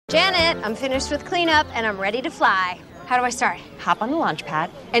Janet, I'm finished with cleanup and I'm ready to fly. How do I start? Hop on the launch pad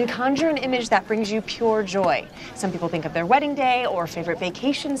and conjure an image that brings you pure joy. Some people think of their wedding day or favorite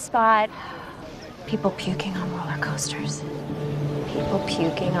vacation spot. People puking on roller coasters. People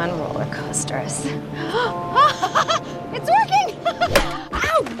puking on roller coasters. It's working!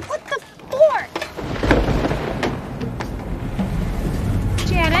 Ow! What the fork?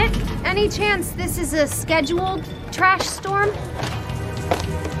 Janet, any chance this is a scheduled trash storm?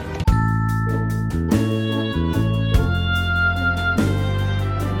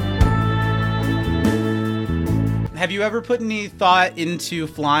 Have you ever put any thought into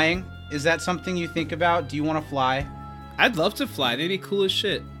flying? Is that something you think about? Do you want to fly? I'd love to fly. They'd be cool as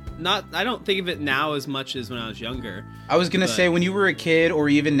shit. I don't think of it now as much as when I was younger. I was going to say, when you were a kid, or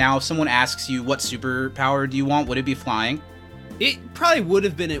even now, if someone asks you what superpower do you want, would it be flying? It probably would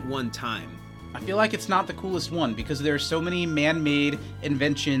have been at one time. I feel like it's not the coolest one because there are so many man-made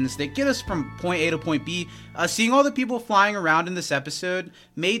inventions that get us from point A to point B. Seeing all the people flying around in this episode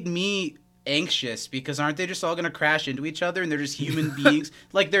made me anxious because aren't they just all going to crash into each other and they're just human beings?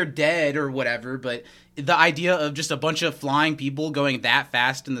 Like they're dead or whatever, but the idea of just a bunch of flying people going that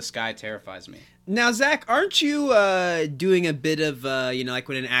fast in the sky terrifies me. Now, Zach, aren't you doing a bit of, like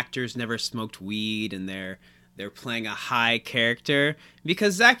when an actor's never smoked weed and they're playing a high character?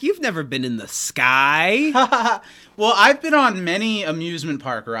 Because, Zach, you've never been in the sky. Well, I've been on many amusement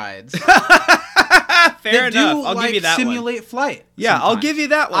park rides. Fair enough. I'll give you that simulate flight. Yeah, sometimes. I'll give you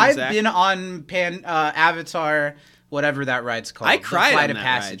that one, I've Zach. been on Avatar, whatever that ride's called. I cried Flight on of that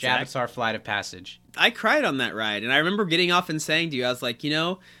Passage. ride, Zach. Avatar Flight of Passage. I cried on that ride, and I remember getting off and saying to you, I was like,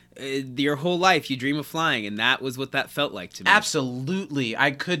 your whole life you dream of flying, and that was what that felt like to me. Absolutely.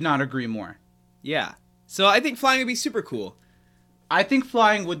 I could not agree more. Yeah. So I think flying would be super cool. I think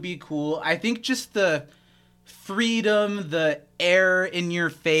flying would be cool. I think just the freedom, the air in your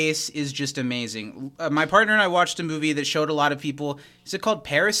face is just amazing. My partner and I watched a movie that showed a lot of people. Is it called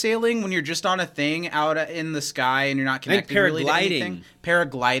parasailing? When you're just on a thing out in the sky and you're not connected really to anything?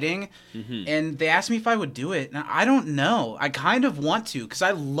 Paragliding. Mm-hmm. And they asked me if I would do it. And I don't know. I kind of want to because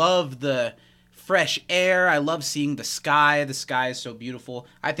I love the fresh air. I love seeing the sky. The sky is so beautiful.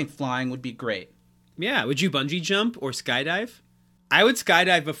 I think flying would be great. Yeah. Would you bungee jump or skydive? I would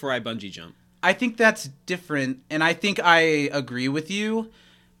skydive before I bungee jump. I think that's different, and I think I agree with you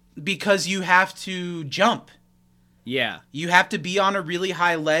because you have to jump. Yeah. You have to be on a really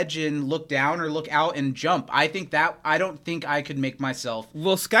high ledge and look down or look out and jump. I don't think I could make myself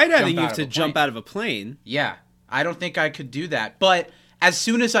Well, skydiving, you have to jump out of a plane. Yeah. I don't think I could do that. But as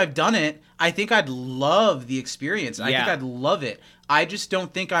soon as I've done it, I think I'd love the experience. I think I'd love it. I just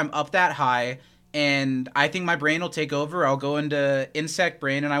don't think I'm up that high. And I think my brain will take over. I'll go into insect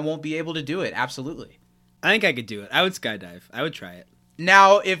brain and I won't be able to do it. Absolutely. I think I could do it. I would skydive. I would try it.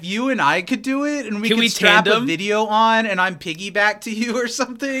 Now, if you and I could do it and we could strap a video on and I'm piggyback to you or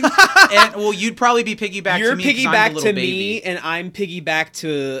something. And well, you'd probably be piggyback You're to me. You're piggyback to me and I'm piggyback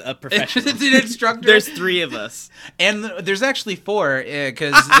to a professional. An instructor. There's 3 of us. And there's actually 4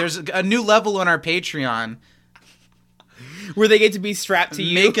 because there's a new level on our Patreon. Where they get to be strapped to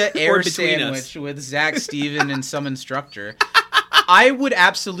you. Make an air sandwich with Zach, Steven, and some instructor. I would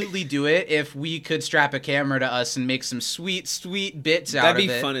absolutely do it if we could strap a camera to us and make some sweet, sweet bits out of it.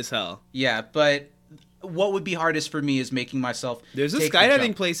 That'd be fun as hell. Yeah, but what would be hardest for me is making myself There's a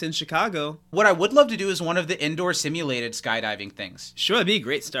skydiving place in Chicago. What I would love to do is one of the indoor simulated skydiving things. Sure, that'd be a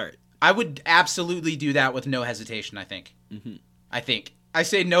great start. I would absolutely do that with no hesitation, I think. Mm-hmm. I think. I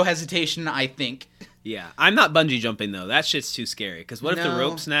say no hesitation, I think. Yeah, I'm not bungee jumping though. That shit's too scary. Because what if the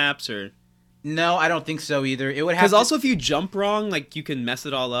rope snaps or? No, I don't think so either. It would have. Because also, if you jump wrong, like you can mess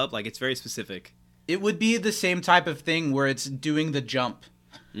it all up. Like it's very specific. It would be the same type of thing where it's doing the jump.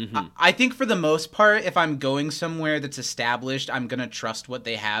 Mm-hmm. I think for the most part, if I'm going somewhere that's established, I'm gonna trust what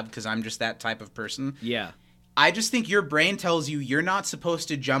they have because I'm just that type of person. Yeah. I just think your brain tells you you're not supposed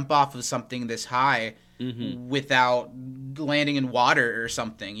to jump off of something this high. Mm-hmm. Without landing in water or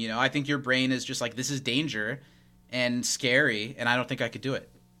something, I think your brain is just like, this is danger and scary, and I don't think I could do it.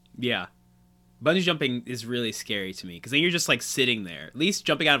 Yeah. Bungee jumping is really scary to me, because then you're just, like, sitting there. At least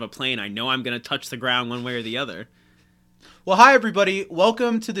jumping out of a plane, I know I'm going to touch the ground one way or the other. Well, hi, everybody.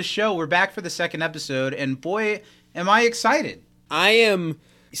 Welcome to the show. We're back for the second episode, and boy, am I excited. I am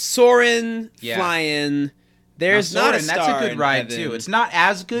soaring, flying. There's not a star. That's a good ride too. It's not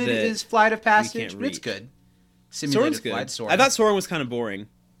as good as Flight of Passage, but it's good. Soaring's good. Soaring. I thought Soaring was kind of boring.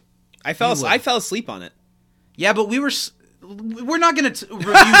 I fell asleep on it. Yeah, but we're not going to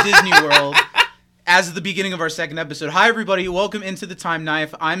review Disney World as the beginning of our second episode. Hi, everybody. Welcome into the Time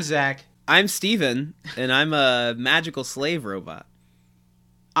Knife. I'm Zach. I'm Steven, and I'm a magical slave robot.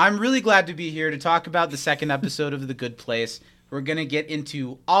 I'm really glad to be here to talk about the second episode of The Good Place. We're going to get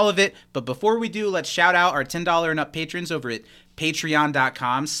into all of it, but before we do, let's shout out our $10 and up patrons over at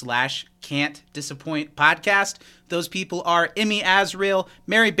patreon.com/can'tdisappointpodcast. Those people are Emmy Azrael,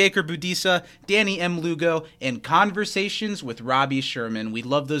 Mary Baker Budisa, Danny M. Lugo, and Conversations with Robbie Sherman. We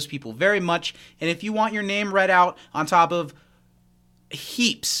love those people very much, and if you want your name read out on top of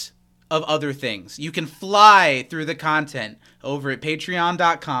heaps of other things, you can fly through the content over at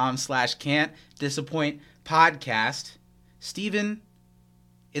patreon.com/can'tdisappointpodcast. Steven,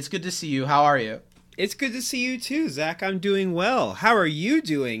 it's good to see you. How are you? It's good to see you too, Zach. I'm doing well. How are you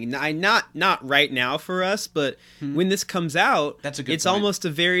doing? Not right now for us, but when this comes out, That's a good it's point. almost a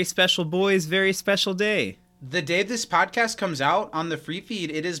very special boy's very special day. The day this podcast comes out on the free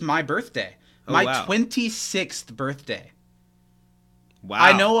feed, it is my birthday. My wow. 26th birthday. Wow.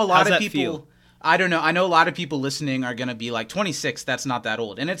 I know a lot How's of that people. feel? I don't know. I know a lot of people listening are going to be like, 26, that's not that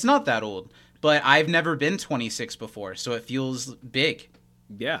old. And it's not that old. But I've never been 26 before, so it feels big.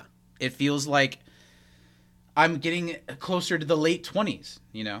 Yeah. It feels like I'm getting closer to the late 20s,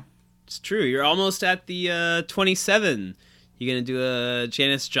 you know? It's true. You're almost at the 27. You're going to do a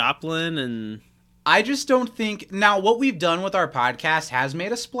Janis Joplin and... I just don't think... Now, what we've done with our podcast has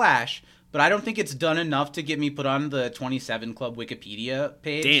made a splash, but I don't think it's done enough to get me put on the 27 Club Wikipedia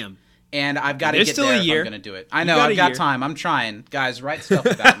page. Damn. And I've got to There's get still there a if year. I'm going to do it. I know, You got I've a got year. time. I'm trying. Guys, write stuff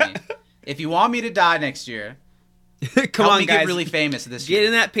about me. If you want me to die next year, Come help on, me guys. get really famous this Get year.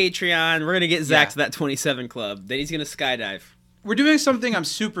 in that Patreon. We're going to get Zach Yeah. to that 27 club. Then he's going to skydive. We're doing something I'm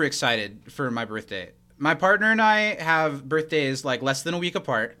super excited for my birthday. My partner and I have birthdays like less than a week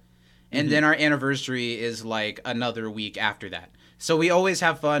apart, and then our anniversary is like another week after that. So we always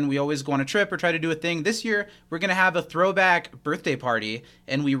have fun. We always go on a trip or try to do a thing. This year, we're going to have a throwback birthday party,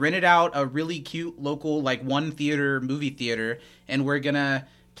 and we rented out a really cute local like one theater, movie theater, and we're going to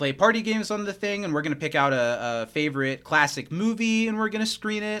play party games on the thing, and we're going to pick out a favorite classic movie, and we're going to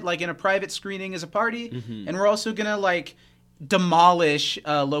screen it like in a private screening as a party, and we're also going to like demolish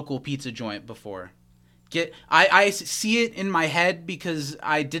a local pizza joint before. I see it in my head because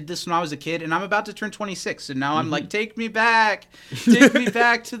I did this when I was a kid, and I'm about to turn 26, and now I'm like, take me back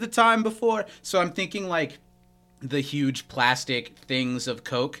to the time before. So I'm thinking like the huge plastic things of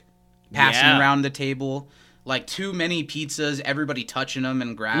Coke passing Yeah. around the table, like too many pizzas, everybody touching them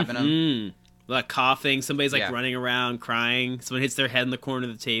and grabbing them. Like coughing. Somebody's like Yeah. running around crying. Someone hits their head in the corner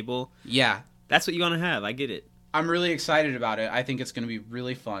of the table. Yeah, That's what you want to have. I get it. I'm really excited about it. I think it's going to be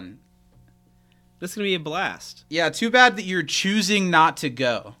really fun. This is going to be a blast. Yeah, too bad that you're choosing not to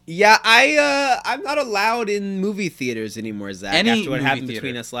go. Yeah, I'm not allowed in movie theaters anymore, Zach, Any after what movie happened theater.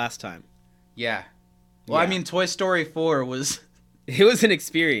 between us last time. Yeah. Well, I Yeah. mean, Toy Story 4 was... It was an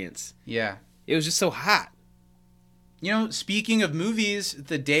experience. Yeah. It was just so hot. You know, speaking of movies,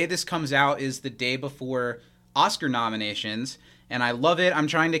 the day this comes out is the day before Oscar nominations, and I love it. I'm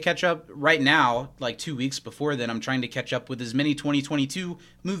trying to catch up right now, like 2 weeks before then. I'm trying to catch up with as many 2022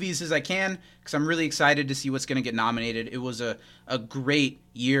 movies as I can because I'm really excited to see what's going to get nominated. It was a great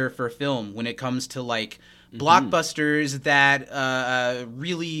year for film when it comes to like blockbusters that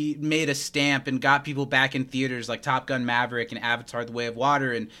really made a stamp and got people back in theaters, like Top Gun Maverick and Avatar The Way of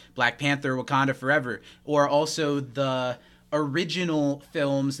Water and Black Panther Wakanda Forever, or also the original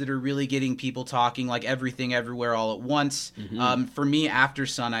films that are really getting people talking, like Everything Everywhere All at Once. For me, After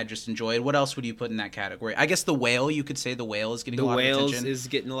Sun I just enjoyed. What else would you put in that category? I guess The Whale, you could say The Whale is getting The a lot of Whales attention. is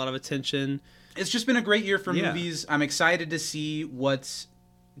getting a lot of attention. It's just been a great year for Yeah. movies. I'm excited to see what's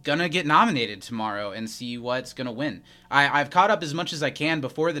gonna get nominated tomorrow and see what's gonna win. I've caught up as much as I can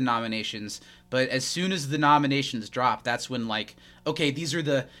before the nominations, but as soon as the nominations drop, that's when like, okay, these are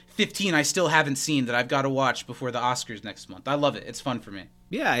the 15 I still haven't seen that I've got to watch before the Oscars next month. I love it. It's fun for me.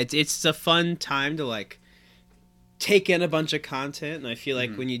 Yeah, it's a fun time to like take in a bunch of content, and I feel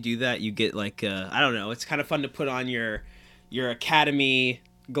like when you do that, you get like I don't know, it's kind of fun to put on your Academy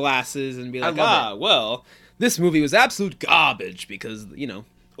glasses and be I like, love well, this movie was absolute garbage because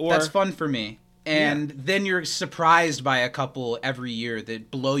or That's fun for me. And then you're surprised by a couple every year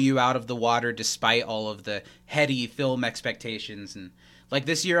that blow you out of the water despite all of the heady film expectations. And like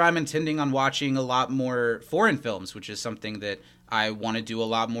this year, I'm intending on watching a lot more foreign films, which is something that I want to do a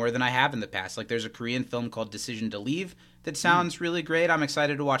lot more than I have in the past. Like there's a Korean film called Decision to Leave that sounds really great. I'm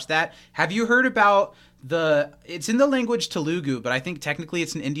excited to watch that. Have you heard about it's in the language Telugu, but I think technically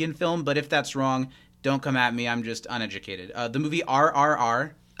it's an Indian film. But if that's wrong, don't come at me. I'm just uneducated. The movie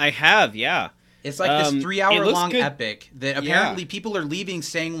RRR. I have, yeah. It's like this It 3-hour looks long good. epic that apparently people are leaving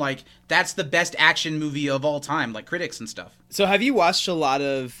saying like that's the best action movie of all time, like critics and stuff. So have you watched a lot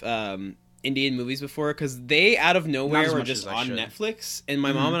of Indian movies before because they out of Not nowhere as were much just as I on should. Netflix, and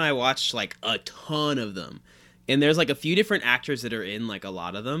my mom and I watched like a ton of them. And there's like a few different actors that are in like a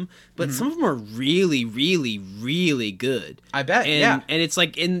lot of them, but some of them are really, really, really good. I bet, And, yeah. and it's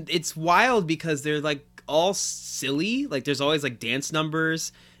like, and it's wild because they're like all silly. Like there's always like dance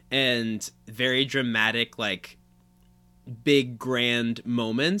numbers and very dramatic, like big grand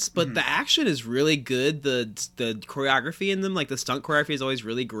moments, but the action is really good. The choreography in them, like the stunt choreography, is always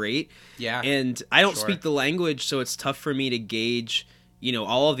really great. Yeah, And I don't sure. speak the language, so it's tough for me to gauge,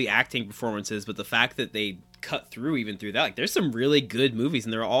 all of the acting performances. But the fact that they cut through even through that, like there's some really good movies,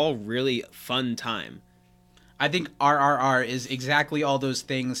 and they're all really fun time. I think RRR is exactly all those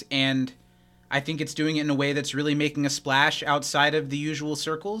things, and I think it's doing it in a way that's really making a splash outside of the usual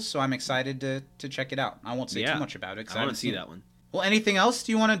circles, so I'm excited to check it out. I won't say too much about it, 'cause I want haven't to see seen that it. one. Well, anything else?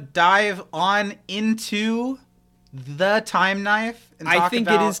 Do you want to dive on into The Time Knife? And I talk think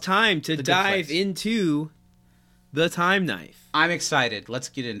it about is time to The Good dive Place? into The Time Knife. I'm excited. Let's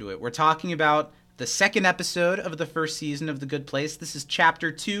get into it. We're talking about the second episode of the first season of The Good Place. This is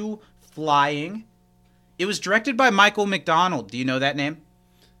Chapter 2, Flying. It was directed by Michael McDonald. Do you know that name?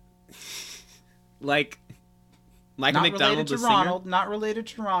 Like Michael Not McDonald, related to the singer? Ronald. Not related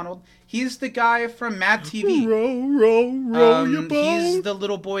to Ronald. He's the guy from Mad TV. Row your boat. He's the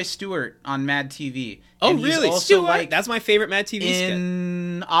little boy Stewart on Mad TV. Oh, And he's really? also, Stewart? like, That's my favorite Mad TV skit.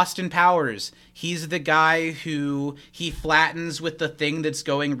 in Austin Powers. He's the guy who he flattens with the thing that's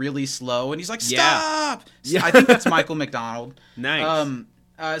going really slow, and he's like, "Stop!" Yeah. I think that's Michael McDonald. Nice.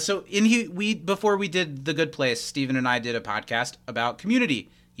 So before we did The Good Place, Steven and I did a podcast about Community.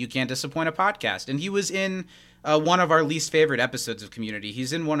 You Can't Disappoint a Podcast, and he was in one of our least favorite episodes of Community.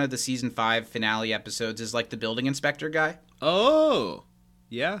 He's in one of the season 5 finale episodes as like the building inspector guy. Oh,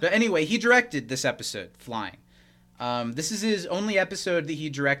 yeah. But anyway, he directed this episode, Flying. This is his only episode that he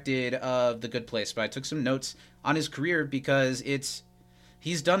directed of The Good Place, but I took some notes on his career because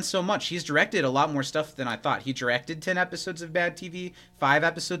he's done so much. He's directed a lot more stuff than I thought. He directed 10 episodes of Bad TV, 5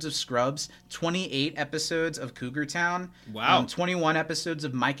 episodes of Scrubs, 28 episodes of Cougar Town, Wow. 21 episodes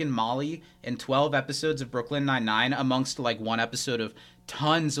of Mike and Molly, and 12 episodes of Brooklyn Nine-Nine, amongst like one episode of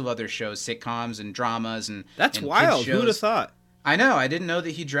tons of other shows, sitcoms and dramas and That's and kids wild. Who would have shows. thought? I know. I didn't know that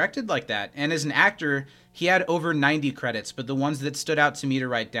he directed like that. And as an actor, he had over 90 credits, but the ones that stood out to me to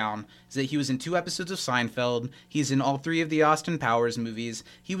write down is that he was in 2 episodes of Seinfeld. He's in all 3 of the Austin Powers movies.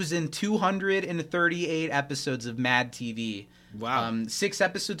 He was in 238 episodes of Mad TV. Wow. 6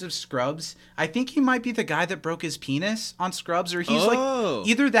 episodes of Scrubs. I think he might be the guy that broke his penis on Scrubs, or he's Oh. like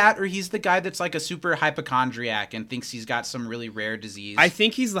either that or he's the guy that's like a super hypochondriac and thinks he's got some really rare disease. I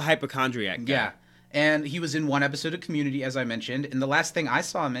think he's the hypochondriac guy. Yeah. And he was in 1 episode of Community, as I mentioned. And the last thing I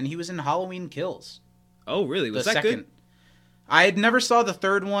saw him in, he was in Halloween Kills. Oh, really? Was that good? I had never saw the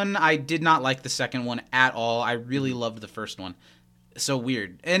third one. I did not like the second one at all. I really loved the first one. So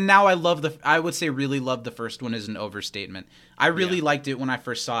weird. And now I would say really loved the first one is an overstatement. I really liked it when I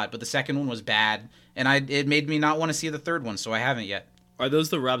first saw it, but the second one was bad. And it made me not want to see the third one, so I haven't yet. Are those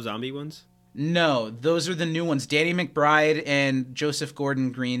the Rob Zombie ones? No, those are the new ones. Danny McBride and Joseph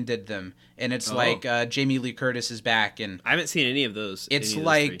Gordon-Green did them. And it's like Jamie Lee Curtis is back, and I haven't seen any of those. it's any of those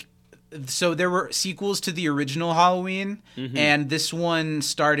like three. so there were sequels to the original Halloween, and this one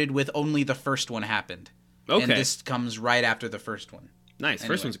started with only the first one happened. Okay. And this comes right after the first one. Nice. First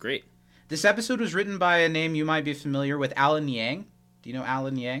anyway. one's great. This episode was written by a name you might be familiar with, Alan Yang. Do you know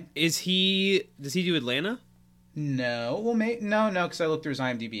Alan Yang? Does he do Atlanta? No, well, no, because I looked through his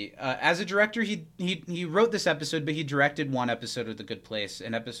IMDb. As a director, he wrote this episode, but he directed 1 episode of The Good Place,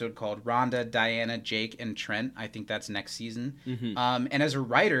 an episode called Rhonda, Diana, Jake, and Trent. I think that's next season. And as a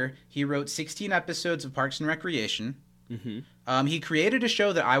writer, he wrote 16 episodes of Parks and Recreation. He created a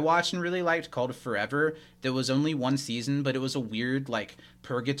show that I watched and really liked called Forever. That was only 1 season, but it was a weird, like,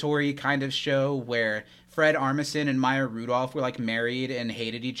 purgatory kind of show where Fred Armisen and Maya Rudolph were like married and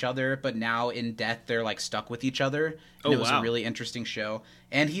hated each other, but now in death they're like stuck with each other. And it was a really interesting show.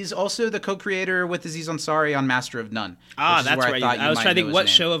 And he's also the co-creator with Aziz Ansari on Master of None. Ah, that's right. I was trying to think what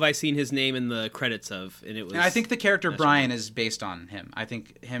show have I seen his name in the credits of, and it was. And I think the character Brian is based on him. I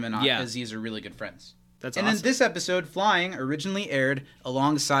think him and Aziz are really good friends. That's and awesome. then this episode, Flying, originally aired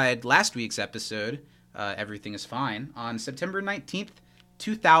alongside last week's episode, Everything is Fine, on September 19th,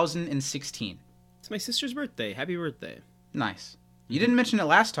 2016. It's my sister's birthday. Happy birthday. Nice. You didn't mention it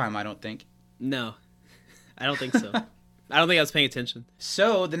last time, I don't think. No, I don't think so. I don't think I was paying attention.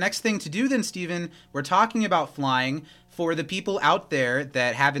 So the next thing to do then, Steven, we're talking about flying. For the people out there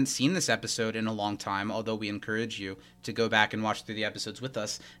that haven't seen this episode in a long time, although we encourage you to go back and watch through the episodes with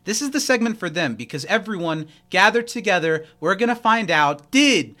us, this is the segment for them because everyone gathered together. We're going to find out,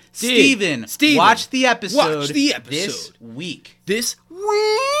 did Steven watch the episode this week? This week!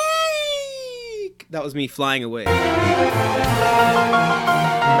 That was me flying away.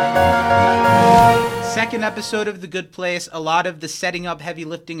 Second episode of The Good Place. A lot of the setting up heavy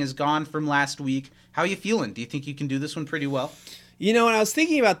lifting is gone from last week. How are you feeling? Do you think you can do this one pretty well? You know, and I was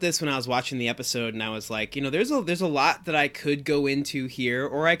thinking about this when I was watching the episode, and I was like, you know, there's a lot that I could go into here,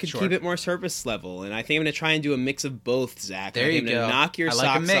 or I could keep it more surface level. And I think I'm going to try and do a mix of both, Zach. There you go. I'm going to knock your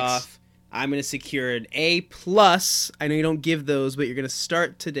socks off. I'm going to secure an A+. I know you don't give those, but you're going to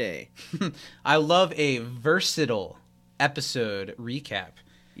start today. I love a versatile episode recap.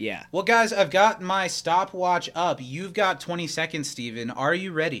 Yeah. Well, guys, I've got my stopwatch up. You've got 20 seconds, Steven. Are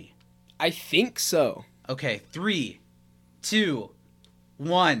you ready? I think so. Okay, 3, 2,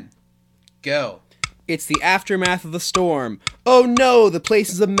 1, go. It's the aftermath of the storm. Oh no, the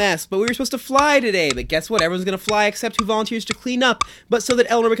place is a mess, but we were supposed to fly today. But guess what? Everyone's going to fly except who volunteers to clean up. But so that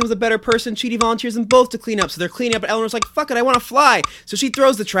Eleanor becomes a better person, Chidi volunteers them both to clean up. So they're cleaning up, but Eleanor's like, fuck it, I want to fly. So she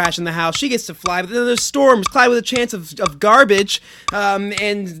throws the trash in the house. She gets to fly, but then there's storms. Clyde with a chance of garbage. And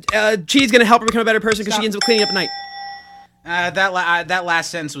Chidi's going to help her become a better person because she ends up cleaning up at night. That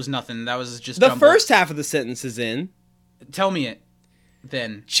last sentence was nothing. That was just the jumbled. first half of the sentence is in. Tell me it,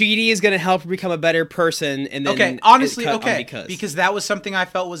 then. Chidi is going to help her become a better person, and then okay, honestly, okay, because that was something I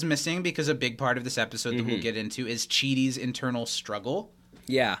felt was missing. Because a big part of this episode that we'll get into is Chidi's internal struggle.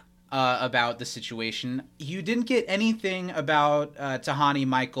 Yeah. About the situation. You didn't get anything about Tahani,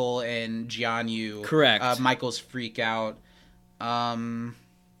 Michael, and Jianyu. Correct. Michael's freak out.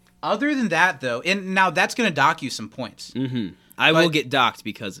 Other than that, though, and now that's going to dock you some points. Mm-hmm. I will get docked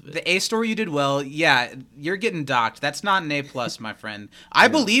because of it. The A story you did well. Yeah, you're getting docked. That's not an A+, my friend. I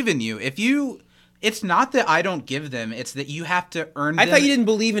believe in you. It's not that I don't give them. It's that you have to earn them. I thought you didn't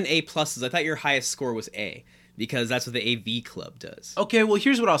believe in A+. I thought your highest score was A. Because that's what the AV Club does. Okay, well,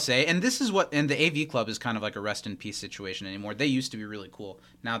 here's what I'll say. And the AV Club is kind of like a rest in peace situation anymore. They used to be really cool.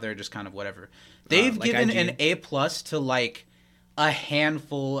 Now they're just kind of whatever. They've given an A+ to like a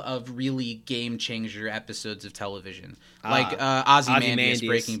handful of really game changer episodes of television. Like Ozymandias,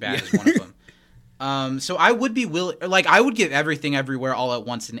 Breaking Bad is one of them. So I would be I would give Everything Everywhere All at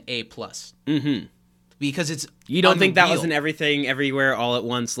Once an A+. Mm-hmm. Because it's You don't think that was an Everything Everywhere All at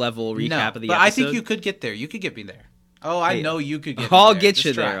Once level recap of the episode? But I think you could get there. You could get me there. Oh, I know you could get me there. I'll get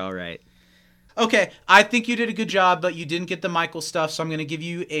you there, all right. Okay, I think you did a good job, but you didn't get the Michael stuff, so I'm going to give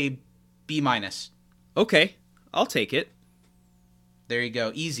you a B-. Okay, I'll take it. There you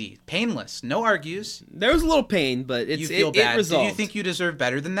go. Easy. Painless. No argues. There was a little pain, but it resolved. Do you think you deserve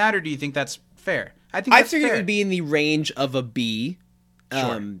better than that, or do you think that's fair? I figured it would be in the range of a B.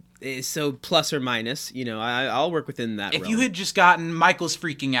 Sure. So plus or minus, I'll work within that If realm. you had just gotten Michael's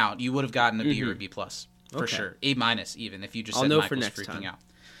freaking out, you would have gotten a B or a B+. For sure. A- even, if you just said Michael's freaking out.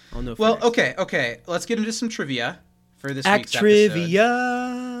 I'll know for well, next okay. Let's get into some trivia for this week's Trivia.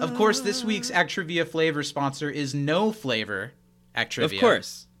 episode. Of course, this week's Act Trivia flavor sponsor is No Flavor Act Trivia. Of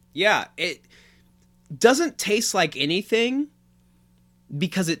course. Yeah, it doesn't taste like anything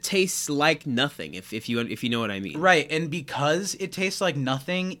because it tastes like nothing, if you know what I mean. Right, and because it tastes like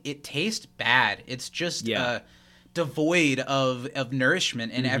nothing, it tastes bad. It's just devoid of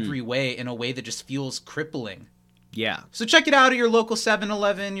nourishment in every way, in a way that just feels crippling. Yeah. So check it out at your local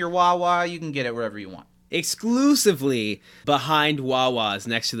 7-Eleven, your Wawa. You can get it wherever you want. Exclusively behind Wawa's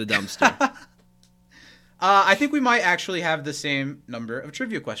next to the dumpster. I think we might actually have the same number of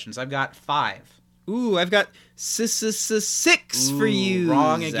trivia questions. I've got 5. Ooh, I've got 6 for you.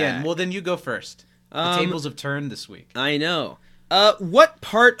 Wrong Zach. again. Well, then you go first. The tables have turned this week. I know. What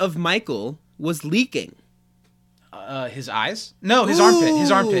part of Michael was leaking? His eyes? No, his armpit.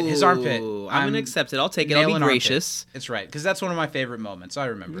 His armpit. I'm going to accept it. I'll take it. I'll be gracious. It's right, because that's one of my favorite moments. I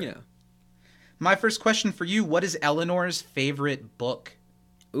remember Yeah. it. My first question for you, what is Eleanor's favorite book?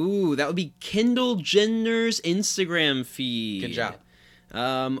 Ooh, that would be Kendall Jenner's Instagram feed. Good job.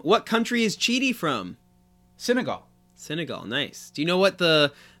 What country is Chidi from? Senegal. Senegal, nice. Do you know what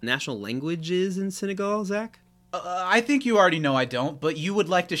the national language is in Senegal, Zach? I think you already know I don't, but you would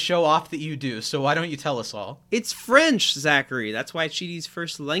like to show off that you do, so why don't you tell us all? It's French, Zachary. That's why Chidi's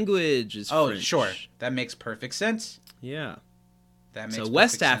first language is French. Oh, sure. That makes perfect sense. Yeah. That makes It's a perfect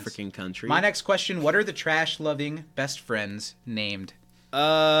West sense. African country. My next question, what are the trash-loving best friends named?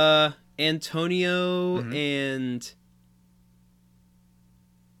 Antonio and...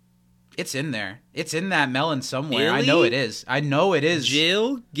 It's in there. It's in that melon somewhere. I Billy? know it is. I know it is.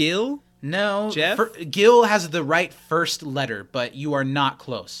 Gil? No. Jeff? Gil has the right first letter, but you are not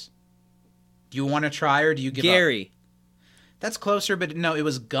close. Do you want to try or do you give up? Gary. That's closer, but no, it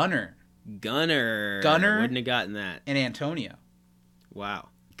was Gunner Gunner. Gunner? Wouldn't have gotten that. and Antonio. Wow.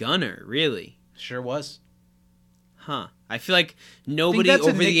 Gunner, really? Sure was. Huh. I feel like nobody that's a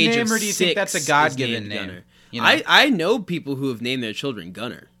over the age of nickname, or do you 6 think that's a is God-given named name? Gunner. You know? I know people who have named their children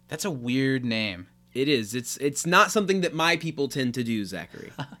Gunner. That's a weird name. It is. It's not something that my people tend to do,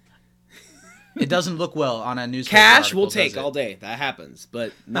 Zachary. It doesn't look well on a newspaper Cash article, we'll does take it? all day. That happens,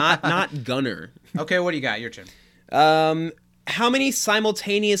 but not Gunner. Okay, what do you got? Your turn. How many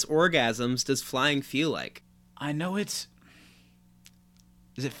simultaneous orgasms does flying feel like? I know it's...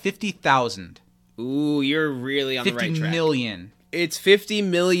 Is it 50,000? Ooh, you're really on the 50 right track. million. It's 50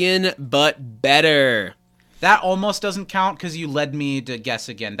 million, but better. That almost doesn't count because you led me to guess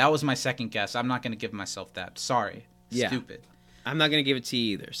again. That was my second guess. I'm not going to give myself that. Sorry. Yeah. Stupid. I'm not going to give it to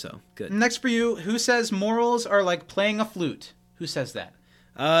you either, so good. Next for you, who says morals are like playing a flute? Who says that?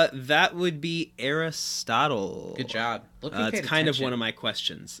 That would be Aristotle. Good job. Look, who It's paid kind of attention. one of my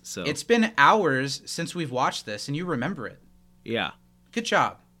questions, so. It's been hours since we've watched this, and you remember it. Yeah. Good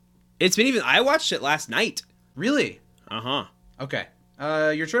job. It's been I watched it last night. Really? Uh-huh. Okay.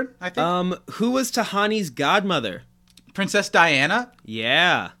 Your turn, I think? Who was Tahani's godmother? Princess Diana?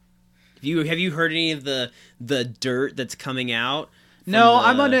 Yeah. Have you heard any of the dirt that's coming out? from No, the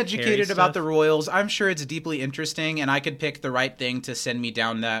I'm Harry uneducated about stuff? the royals. I'm sure it's deeply interesting, and I could pick the right thing to send me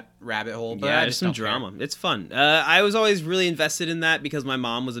down that rabbit hole. But Yeah, I there's just some don't care. drama. It's fun. I was always really invested in that because my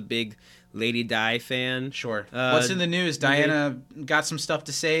mom was a big Lady Di fan. Sure. What's in the news? Diana got some stuff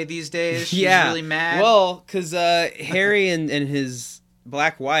to say these days. She's yeah. really mad. Well, because Harry and his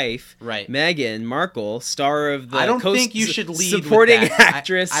black wife, Right. Meghan Markle, star of the I don't think you should lead with supporting that.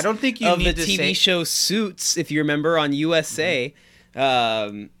 actress. I don't think you of need the to TV say- show Suits, if you remember on USA.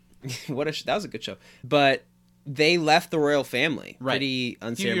 That was a good show, but they left the royal family Right. pretty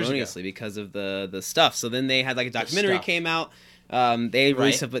A few years unceremoniously because of the stuff. So then they had like a documentary stuff. came out. They released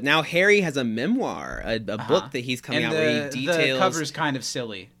Right. stuff, but now Harry has a memoir, a book that he's coming and out where he details. the cover's kind of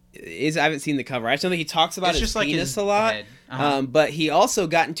silly. I haven't seen the cover. I just know that he talks about It's his just like penis his a lot. head. Uh-huh. But he also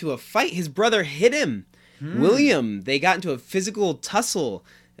got into a fight. His brother hit him. William. They got into a physical tussle.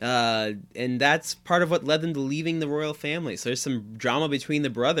 And that's part of what led them to leaving the royal family. So there's some drama between the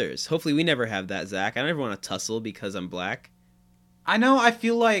brothers. Hopefully we never have that, Zach. I never want to tussle because I'm black. I know, I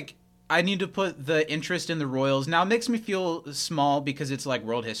feel like I need to put the interest in the royals. Now, it makes me feel small because it's like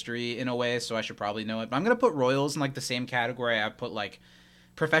world history in a way, so I should probably know it. But I'm going to put royals in like the same category I put like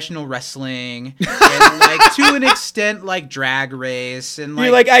professional wrestling and like to an extent like drag race and like,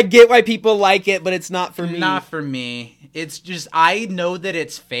 You're like, I get why people like it, but it's not for me. not for me. It's just I know that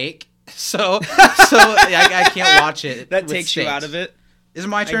it's fake. So I can't watch it. That with takes you stakes. out of it. Is it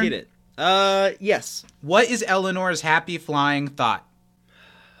my turn? I get it. Yes. What is Eleanor's happy flying thought?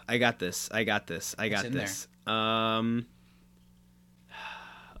 I got this. I got in this.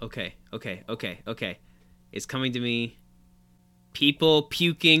 Okay. It's coming to me. People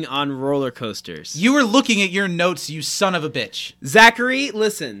puking on roller coasters. You were looking at your notes, you son of a bitch. Zachary,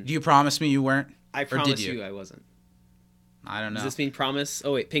 listen. Do you promise me you weren't? I Or promise did you? you I wasn't. I don't know. Does this mean promise?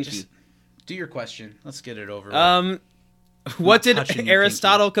 Oh wait, pinky. Just do your question. Let's get it over with. What did touching your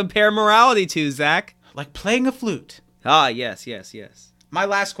Aristotle compare morality to, Zach? Like playing a flute. Ah, yes. My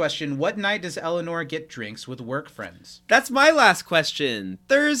last question, what night does Eleanor get drinks with work friends? That's my last question.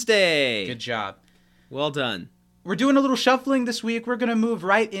 Thursday. Good job. Well done. We're doing a little shuffling this week. We're going to move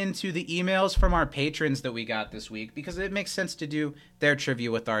right into the emails from our patrons that we got this week because it makes sense to do their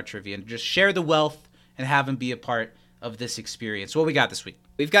trivia with our trivia and just share the wealth and have them be a part of this experience. What we got this week?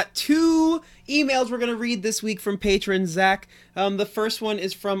 We've got 2 emails we're going to read this week from patrons, Zach. The first one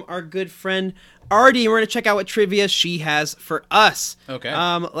is from our good friend Artie. We're going to check out what trivia she has for us. Okay.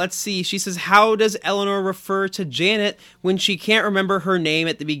 Let's see. She says, how does Eleanor refer to Janet when she can't remember her name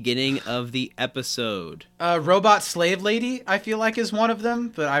at the beginning of the episode? Robot slave lady, I feel like, is one of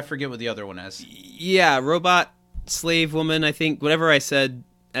them, but I forget what the other one is. Yeah, robot slave woman, I think. Whatever I said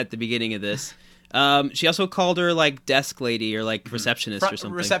at the beginning of this. She also called her like desk lady or like receptionist or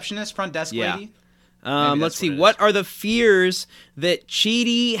something. Receptionist, front desk Yeah. lady? Let's that's see. what it What is. are the fears that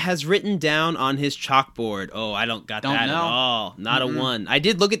Chidi has written down on his chalkboard? Oh, I don't got Don't that know. at all. Not a one. I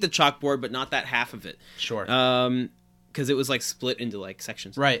did look at the chalkboard, but not that half of it. Sure. Because it was like split into like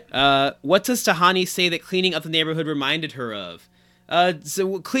sections. Right. What does Tahani say that cleaning up the neighborhood reminded her of?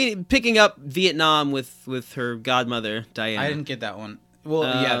 Picking up Vietnam with her godmother Diana. I didn't get that one. Well,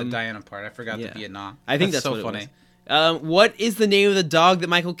 yeah, the Um, Diana part. I forgot yeah. the Vietnam. I think that's so what it funny. was. What is the name of the dog that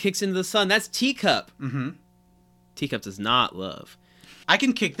Michael kicks into the sun? That's Teacup. Mm-hmm. Teacup does not love. I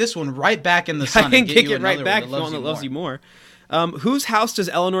can kick this one right back in the sun. I can and get kick you it right another back one if you want one that loves you more. Whose house does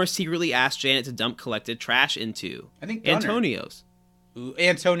Eleanor secretly ask Janet to dump collected trash into? I think Gunner. Antonio's. Ooh,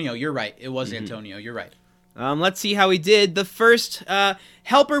 Antonio, you're right. It was Mm-hmm. Antonio. You're right. Let's see how he did. The first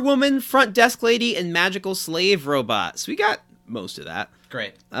helper woman, front desk lady, and magical slave robot. So we got most of that.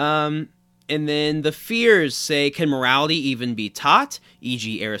 Great. And then the fears say, can morality even be taught?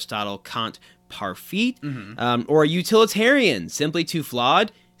 E.g. Aristotle, Kant, Parfit. Or a utilitarian, simply too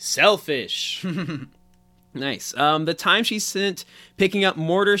flawed? Selfish. Nice. The time she spent picking up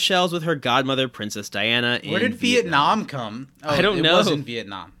mortar shells with her godmother, Princess Diana. Where did Vietnam come? Oh, I don't know. It was in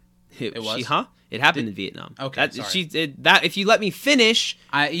Vietnam. It was? It happened in Vietnam. Okay, that, sorry. If you let me finish,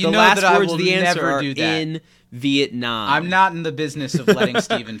 You the know last that I words will of the answer never are do that. in Vietnam. I'm not in the business of letting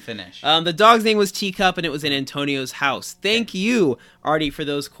Steven finish. The dog's name was Teacup, and it was in Antonio's house. Thank you, Artie, for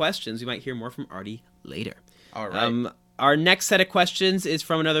those questions. We might hear more from Artie later. All right. Our next set of questions is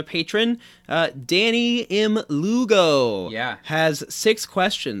from another patron. Danny M. Lugo has 6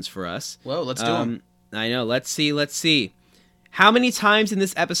 questions for us. Whoa, let's do them. I know. Let's see. How many times in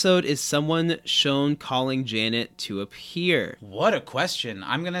this episode is someone shown calling Janet to appear? What a question.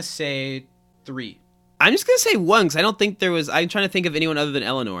 I'm going to say 3. I'm just going to say 1 because I don't think there was... I'm trying to think of anyone other than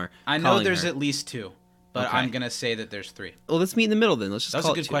Eleanor. I know there's at least 2, but Okay. I'm going to say that there's 3. Well, let's meet in the middle then. Let's just That was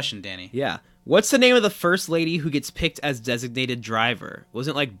call a good it 2. question, Danny. Yeah. What's the name of the first lady who gets picked as designated driver?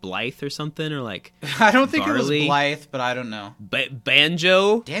 Wasn't it like Blythe or something? Or like I don't think Barley? it was Blythe, but I don't know.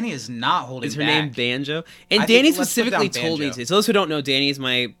 Banjo? Danny is not holding Is her back. name Banjo? And I think Danny let's put specifically down told me Banjo. to. So those who don't know, Danny is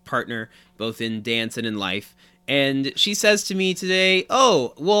my partner, both in dance and in life. And she says to me today,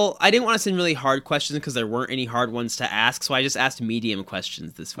 oh, well, I didn't want to send really hard questions because there weren't any hard ones to ask. So I just asked medium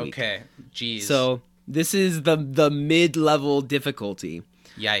questions this week. Okay, jeez. So this is the mid-level difficulty.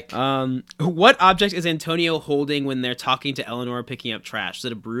 Yike. What object is Antonio holding when they're talking to Eleanor picking up trash? Is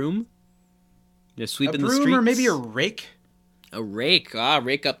it a broom? They're A sweeping the broom streets? or maybe a rake? A rake.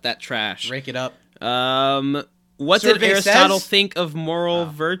 Rake up that trash. Rake it up. What did Survey Aristotle says- think of moral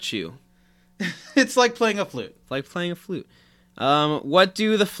virtue? It's like playing a flute. Like playing a flute. What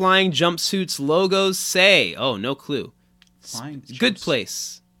do the flying jumpsuits logos say? Oh, no clue. Flying Good jumps.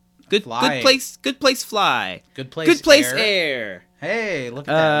 place. Good Fly. place. Good place fly. Good place. Good place air. air. Hey, look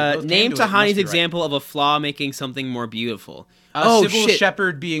at that. We both Name came to it. Tahani's Must be example of a flaw making something more beautiful. right. Sybil shit.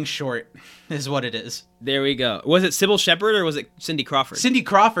 Shepherd being short is what it is. There we go. Was it Sybil Shepherd or was it Cindy Crawford? Cindy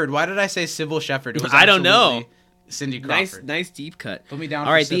Crawford. Why did I say Sybil Shepherd? It was I don't know. absolutely Cindy Crawford. Nice deep cut. Put me down All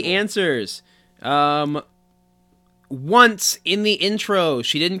for right, the Sybil. answers. Once in the intro,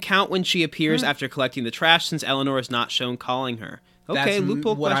 she didn't count when she appears after collecting the trash since Eleanor is not shown calling her. Okay, That's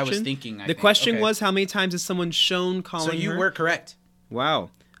loophole what question. I was thinking, I the think. question Okay. was how many times is someone shown calling So you her? were correct.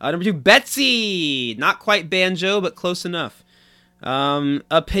 Wow. Number 2, Betsy. Not quite banjo, but close enough.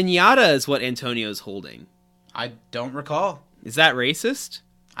 A pinata is what Antonio's holding. I don't recall. Is that racist?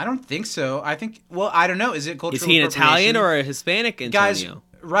 I don't think so. I think, well, I don't know. Is it cultural Is he an Italian appropriation? or a Hispanic Antonio? Guys,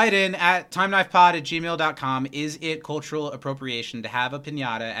 write in at timeknifepod@gmail.com. Is it cultural appropriation to have a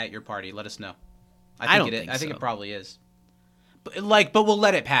piñata at your party? Let us know. I don't it is. think I think so. it probably is. But we'll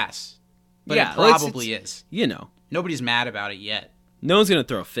let it pass. But Yeah, it well, probably is. You know. Nobody's mad about it yet. No one's going to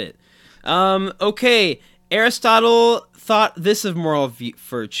throw a fit. Okay, Aristotle thought this of moral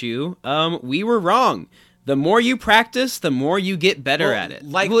virtue. We were wrong. The more you practice, the more you get better Well, at it.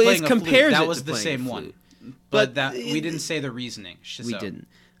 Like well, playing it a compares flute. That it was to the playing same a one. flute. But that we didn't say the reasoning. We didn't.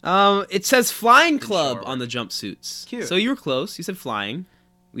 It says flying club Sure. on the jumpsuits. Cute. So you were close. You said flying.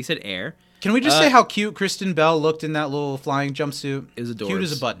 We said air. Can we just say how cute Kristen Bell looked in that little flying jumpsuit? It was Cute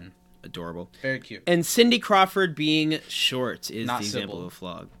as adorbs. a button. Adorable. Very cute. And Cindy Crawford being short is Not the example Sybil. of a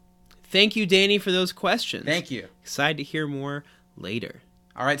flog. Thank you, Danny, for those questions. Thank you. Excited to hear more later.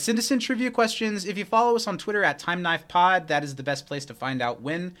 All right, send us in trivia questions. If you follow us on Twitter at TimeKnifePod, that is the best place to find out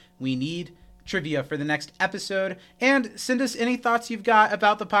when we need trivia for the next episode. And send us any thoughts you've got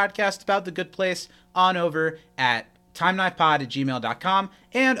about the podcast, about The Good Place, on over at timeknifepod@gmail.com.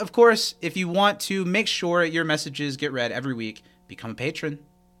 And, of course, if you want to make sure your messages get read every week, become a patron.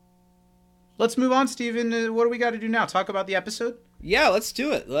 Let's move on, Steven. What do we got to do now? Talk about the episode? Yeah, let's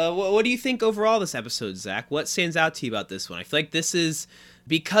do it. What do you think overall this episode, Zach? What stands out to you about this one? I feel like this is,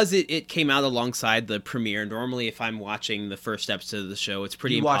 because it came out alongside the premiere. Normally, if I'm watching the first episode of the show, it's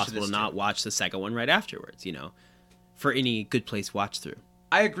pretty You watch impossible this to not too. watch the second one right afterwards, for any Good Place watch through.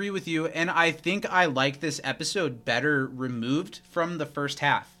 I agree with you, and I think I like this episode better removed from the first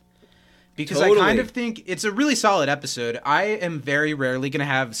half. because I kind of think it's a really solid episode. I am very rarely going to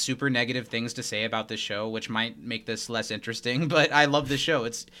have super negative things to say about this show, which might make this less interesting, but I love this show.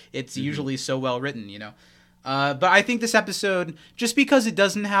 It's usually so well written, you know. But I think this episode, just because it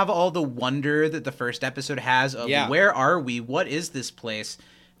doesn't have all the wonder that the first episode has of where are we, what is this place,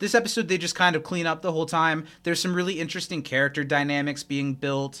 this episode they just kind of clean up the whole time. There's some really interesting character dynamics being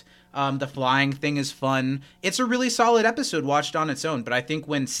built. The flying thing is fun. It's a really solid episode watched on its own, but I think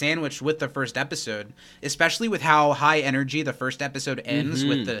when sandwiched with the first episode, especially with how high energy the first episode ends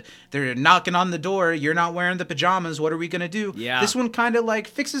with they're knocking on the door, you're not wearing the pajamas, what are we going to do? Yeah. This one kind of like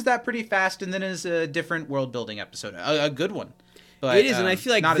fixes that pretty fast and then is a different world building episode. A good one. But, it is, and I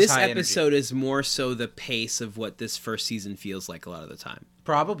feel like this episode energy. is more so the pace of what this first season feels like a lot of the time.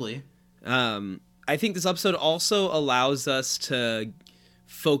 Probably. I think this episode also allows us to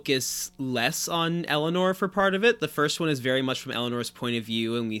focus less on Eleanor for part of it. The first one is very much from Eleanor's point of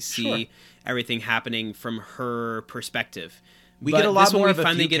view, and we see everything happening from her perspective. We get a lot more of a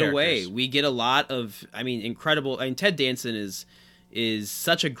finally few get away. characters. We get a lot of, incredible. Ted Danson is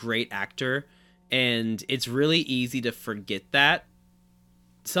such a great actor, and it's really easy to forget that.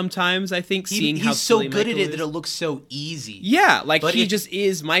 Sometimes I think seeing how he's so silly good Michael at it is. that it looks so easy. Yeah, like But he if- just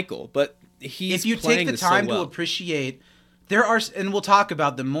is Michael, but he's if you playing take the this so time to well. appreciate, there are, and we'll talk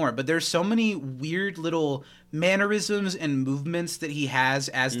about them more, but there's so many weird little mannerisms and movements that he has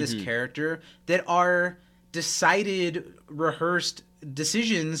as this character that are decided, rehearsed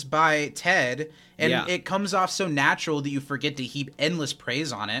decisions by Ted, and it comes off so natural that you forget to heap endless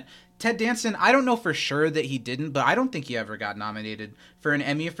praise on it. Ted Danson, I don't know for sure that he didn't, but I don't think he ever got nominated for an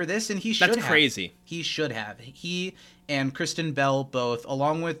Emmy for this, and he should have. That's crazy. He should have. He and Kristen Bell both,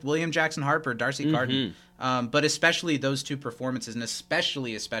 along with William Jackson Harper, Darcy Carden, but especially those two performances, and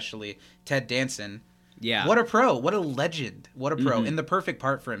especially Ted Danson. Yeah. What a pro. What a legend. What a pro. And the perfect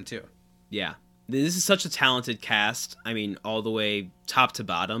part for him, too. Yeah. This is such a talented cast. I mean, all the way top to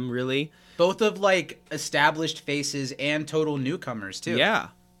bottom, really. Both of, like, established faces and total newcomers, too. Yeah.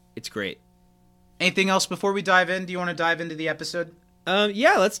 It's great. Anything else before we dive in? Do you want to dive into the episode?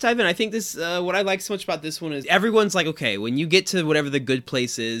 Yeah, let's dive in. I think this, what I like so much about this one is everyone's like, okay, when you get to whatever the good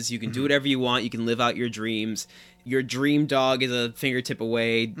place is, you can do whatever you want. You can live out your dreams. Your dream dog is a fingertip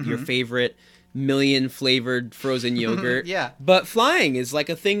away. Your favorite million flavored frozen yogurt. Yeah. But flying is like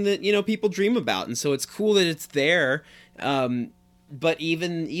a thing that, people dream about. And so it's cool that it's there. But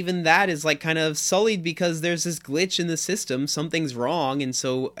even that is like kind of sullied because there's this glitch in the system. Something's wrong. And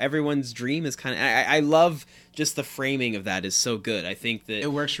so everyone's dream is kind of, I love just the framing of that is so good. I think that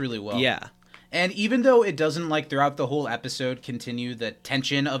It works really well. yeah. And even though it doesn't, like, throughout the whole episode continue the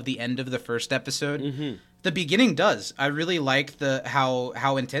tension of the end of the first episode, the beginning does. I really like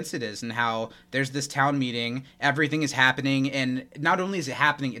how intense it is and how there's this town meeting, everything is happening, and not only is it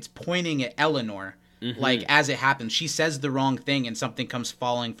happening, it's pointing at Eleanor. Like, as it happens, she says the wrong thing and something comes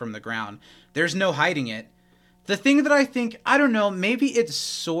falling from the ground. There's no hiding it. The thing that I think, I don't know, maybe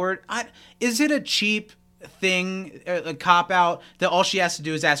it's is it a cheap thing, a cop-out, that all she has to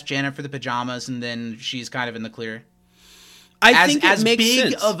do is ask Janet for the pajamas and then she's kind of in the clear? I think it makes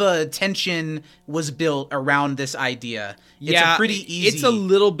big sense. of a tension was built around this idea. It's a pretty easy. It's a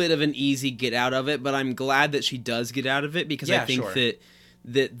little bit of an easy get out of it, but I'm glad that she does get out of it because I Yeah, think sure.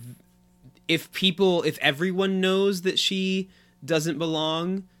 that if everyone knows that she doesn't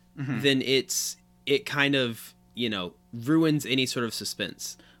belong, then it kind of, ruins any sort of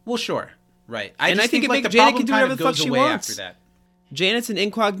suspense. Well, sure. Right. And just I think it like makes the Janet problem can do kind whatever of the fuck goes she away wants. after that. Janet's an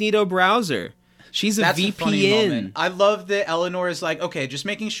incognito browser. She's a That's a funny VPN. moment. I love that Eleanor is like, okay, just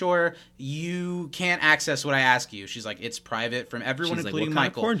making sure you can't access what I ask you. She's like, it's private from everyone, She's like, including what kind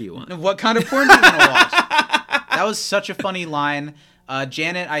of Michael. porn do you want? What kind of porn do you want to watch? That was such a funny line.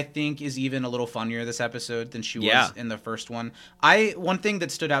 Janet, I think, is even a little funnier this episode than she was in the first one. One thing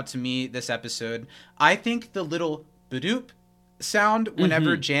that stood out to me this episode, I think the little badoop sound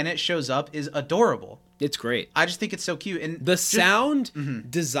whenever Janet shows up is adorable. It's great. I just think it's so cute. And The sound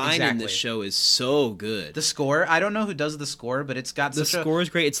design in Exactly. this show is so good. the score, I don't know who does the score, but it's got The such score is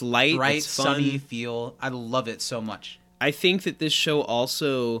great. It's light, a bright, it's fun. sunny feel. I love it so much. I think that this show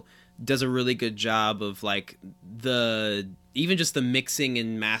also does a really good job of like even just the mixing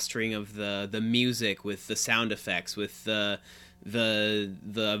and mastering of the music with the sound effects, with the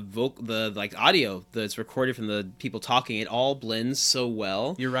like audio that's recorded from the people talking. It all blends so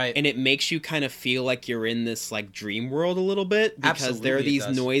well. You're right. And it makes you kind of feel like you're in this like dream world a little bit because there are Absolutely, it these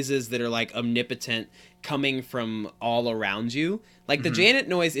does. noises that are like omnipotent coming from all around you. Like the Janet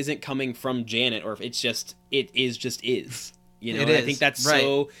noise isn't coming from Janet, or if it is. You know, It and I is, think that's right.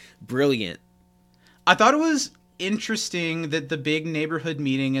 so brilliant. I thought it was interesting that the big neighborhood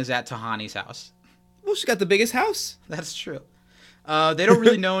meeting is at Tahani's house. Well, she's got the biggest house. That's true. They don't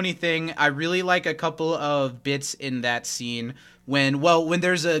really know anything. I really like a couple of bits in that scene when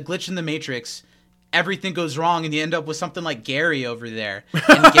there's a glitch in the Matrix, everything goes wrong and you end up with something like Gary over there.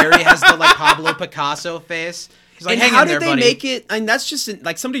 And Gary has the like Pablo Picasso face. He's like, And hang how in there, did they buddy. make it? I mean, that's just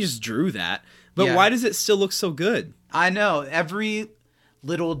like somebody just drew that. But Yeah. why does it still look so good? I know. Every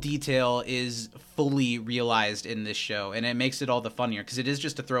little detail is fully realized in this show, and it makes it all the funnier because it is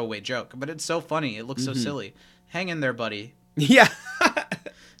just a throwaway joke, but it's so funny. It looks so silly. Hang in there, buddy. Yeah.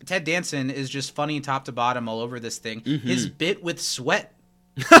 Ted Danson is just funny top to bottom all over this thing. His bit with sweat.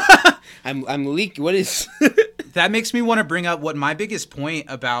 I'm leak. What is? That makes me want to bring up what my biggest point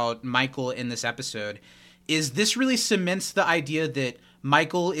about Michael in this episode is. This really cements the idea that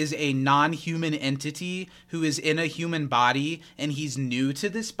Michael is a non-human entity who is in a human body, and he's new to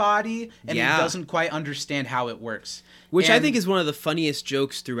this body, and Yeah. he doesn't quite understand how it works. Which I And think is one of the funniest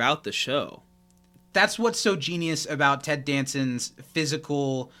jokes throughout the show. that's what's so genius about Ted Danson's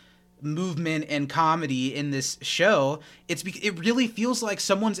physical movement and comedy in this show. It really feels like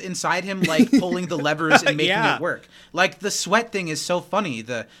someone's inside him, like pulling the levers and making Yeah. it work. Like the sweat thing is so funny.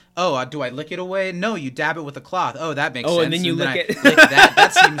 Do I lick it away? No, you dab it with a cloth. Oh, that makes sense. And then you lick I it. lick that.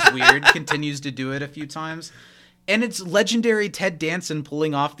 That seems weird. Continues to do it a few times. And it's legendary Ted Danson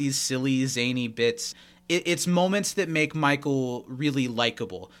pulling off these silly, zany bits. It's moments that make Michael really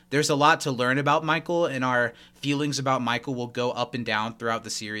likable. There's a lot to learn about Michael, and our feelings about Michael will go up and down throughout the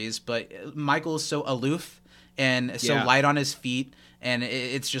series. But Michael is so aloof and so Yeah. light on his feet, and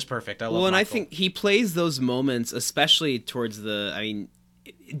it's just perfect. I love Well, and Michael. I think he plays those moments, especially towards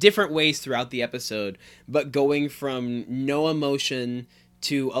different ways throughout the episode, but going from no emotion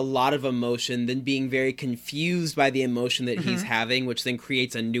to a lot of emotion, then being very confused by the emotion that he's having, which then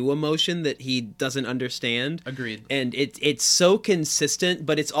creates a new emotion that he doesn't understand. Agreed. And it's so consistent,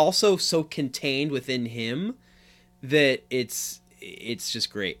 but it's also so contained within him that it's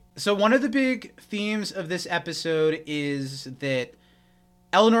just great. So one of the big themes of this episode is that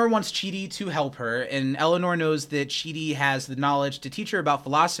Eleanor wants Chidi to help her, and Eleanor knows that Chidi has the knowledge to teach her about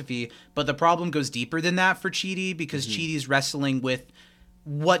philosophy, but the problem goes deeper than that for Chidi because Chidi's wrestling with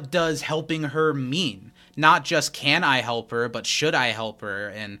what does helping her mean? Not just can I help her, but should I help her?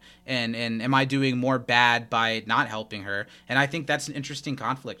 And am I doing more bad by not helping her? And I think that's an interesting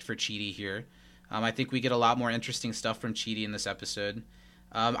conflict for Chidi here. I think we get a lot more interesting stuff from Chidi in this episode.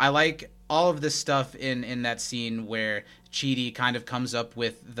 I like all of this stuff in that scene where Chidi kind of comes up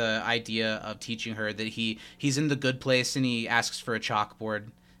with the idea of teaching her that he's in the good place and he asks for a chalkboard.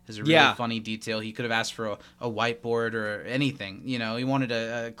 Is a really funny detail. He could have asked for a whiteboard or anything. You know, he wanted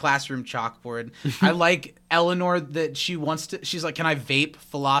a classroom chalkboard. I like Eleanor that she's like, can I vape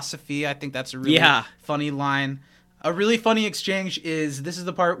philosophy? I think that's a really funny line. A really funny exchange this is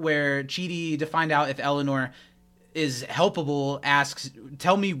the part where Chidi, to find out if Eleanor is helpable, asks,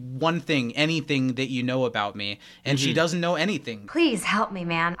 tell me one thing, anything that you know about me. And she doesn't know anything. Please help me,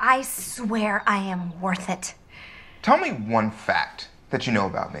 man. I swear I am worth it. Tell me one fact that you know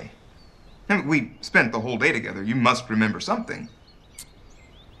about me. I mean, we spent the whole day together. You must remember something.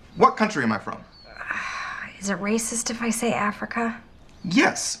 What country am I from? Is it racist if I say Africa?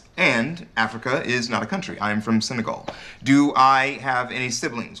 Yes, and Africa is not a country. I am from Senegal. Do I have any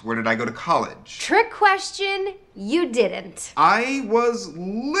siblings? Where did I go to college? Trick question, you didn't. I was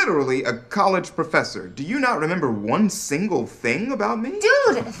literally a college professor. Do you not remember one single thing about me?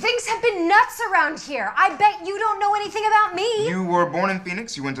 Dude, things have been nuts around here. I bet you don't know anything about me. You were born in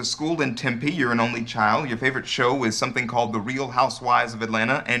Phoenix, you went to school in Tempe, you're an only child, your favorite show is something called The Real Housewives of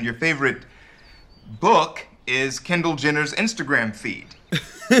Atlanta, and your favorite book is Kendall Jenner's Instagram feed.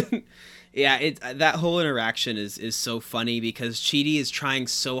 Yeah, that whole interaction is so funny because Chidi is trying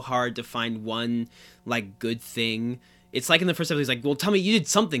so hard to find one like good thing. It's like in the first episode, he's like, "Well, tell me you did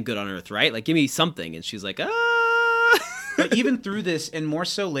something good on Earth, right? Like, give me something." And she's like, "Ah." But even through this, and more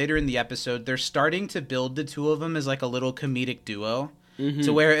so later in the episode, they're starting to build the two of them as like a little comedic duo.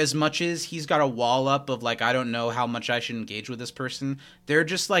 To where as much as he's got a wall up of like, I don't know how much I should engage with this person, they're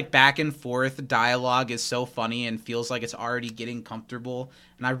just like back and forth. Dialogue is so funny and feels like it's already getting comfortable.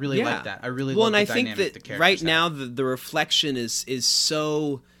 And I really like that. I really love and the I think dynamic the that characters right have. now the reflection is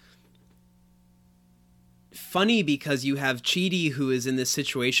so funny because you have Chidi who is in this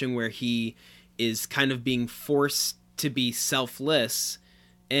situation where he is kind of being forced to be selfless.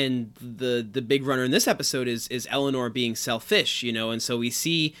 And the big runner in this episode is Eleanor being selfish, you know, and so we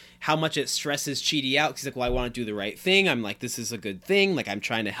see how much it stresses Chidi out. He's like, well, I want to do the right thing. I'm like, this is a good thing. Like, I'm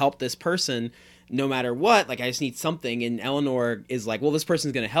trying to help this person no matter what. Like, I just need something. And Eleanor is like, well, this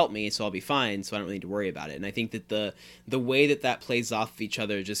person's going to help me, so I'll be fine. So I don't really need to worry about it. And I think that the way that plays off of each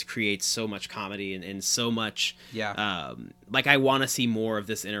other just creates so much comedy and so much, like, I want to see more of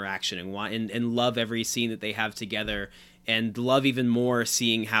this interaction and love every scene that they have together. And love even more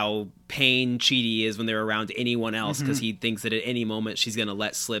seeing how pain Chidi is when they're around anyone else, because he thinks that at any moment she's going to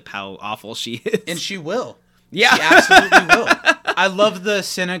let slip how awful she is. And she will. Yeah. She absolutely will. I love the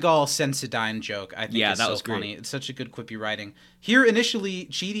Senegal Sensodyne joke. I think it's that so was great. funny. It's such a good quippy writing. Here, initially,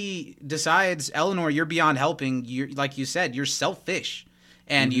 Chidi decides, Eleanor, you're beyond helping. You're, like you said, you're selfish.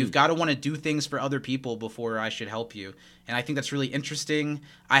 And you've got to want to do things for other people before I should help you. And I think that's really interesting.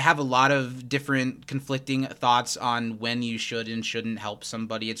 I have a lot of different conflicting thoughts on when you should and shouldn't help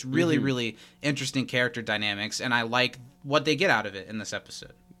somebody. It's really, really interesting character dynamics, and I like what they get out of it in this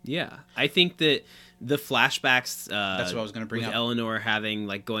episode. Yeah, I think that the flashbacks that's what I was going to bring with up. Eleanor having,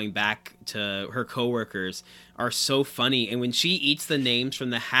 like, going back to her coworkers are so funny. And when she eats the names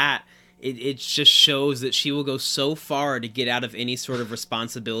from the hat, it just shows that she will go so far to get out of any sort of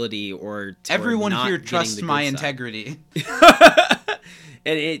responsibility or everyone not here getting trusts the good my stuff. integrity.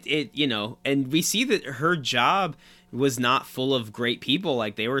 And it you know, and we see that her job was not full of great people.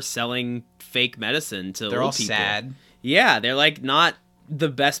 Like, they were selling fake medicine to They're all old people. sad. Yeah, they're like not the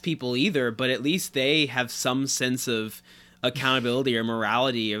best people either, but at least they have some sense of accountability or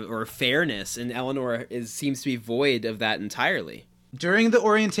morality or fairness, and Eleanor seems to be void of that entirely. During the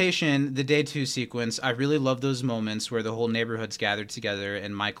orientation, the day 2 sequence, I really love those moments where the whole neighborhood's gathered together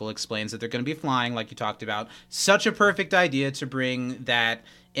and Michael explains that they're going to be flying, like you talked about. Such a perfect idea to bring that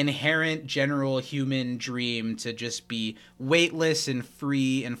inherent general human dream to just be weightless and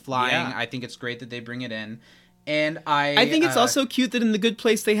free and flying. Yeah. I think it's great that they bring it in. And I think it's also cute that in The Good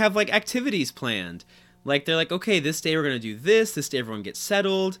Place they have, like, activities planned. Like, they're like, okay, this day we're going to do this day everyone gets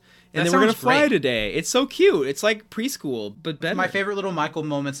settled, and then we're going to fly today. It's so cute. It's like preschool, but better. My favorite little Michael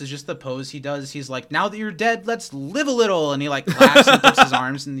moments is just the pose he does. He's like, now that you're dead, let's live a little. And he, like, laughs and puts his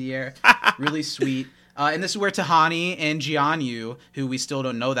arms in the air. Really sweet. And this is where Tahani and Jianyu, who we still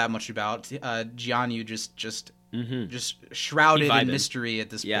don't know that much about, Jianyu just shrouded in mystery at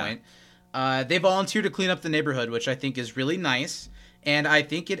this point. They volunteer to clean up the neighborhood, which I think is really nice. And I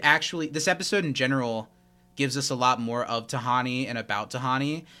think it actually, this episode in general gives us a lot more of Tahani and about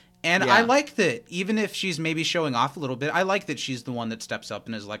Tahani. And I like that, even if she's maybe showing off a little bit, I like that she's the one that steps up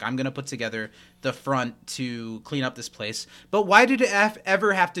and is like, I'm going to put together the front to clean up this place. But why did it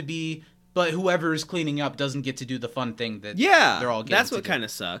ever have to be, but whoever is cleaning up doesn't get to do the fun thing that they're all getting that's to what do? kind of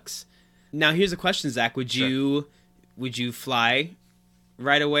sucks. Now, here's a question, Zach. Would you fly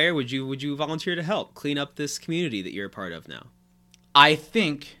right away, or would you volunteer to help clean up this community that you're a part of now? I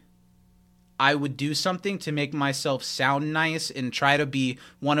think I would do something to make myself sound nice and try to be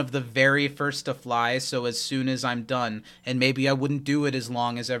one of the very first to fly, so as soon as I'm done, and maybe I wouldn't do it as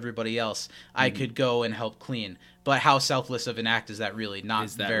long as everybody else, I could go and help clean. But how selfless of an act is that really? Not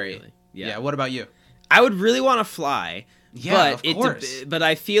Is that very. really? Yeah, what about you? I would really want to fly. Yeah, but of course. But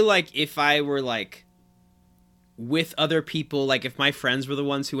I feel like if I were, like, with other people, like if my friends were the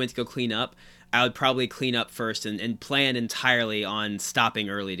ones who went to go clean up, I would probably clean up first and plan entirely on stopping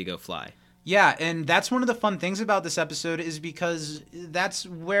early to go fly. Yeah, and that's one of the fun things about this episode is because that's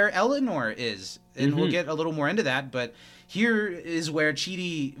where Eleanor is. And we'll get a little more into that, but here is where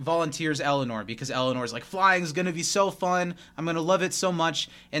Chidi volunteers Eleanor because Eleanor's like, flying is going to be so fun. I'm going to love it so much.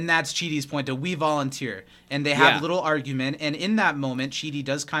 And that's Chidi's point that we volunteer. And they have a little argument. And in that moment, Chidi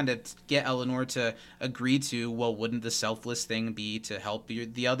does kind of get Eleanor to agree to, well, wouldn't the selfless thing be to help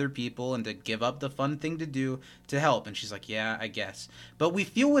the other people and to give up the fun thing to do to help? And she's like, yeah, I guess. But we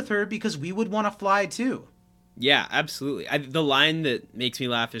feel with her because we would want to fly too. Yeah, absolutely. The line that makes me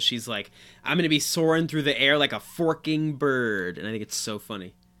laugh is she's like, I'm going to be soaring through the air like a forking bird. And I think it's so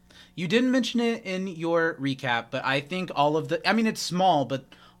funny. You didn't mention it in your recap, but I think it's small, but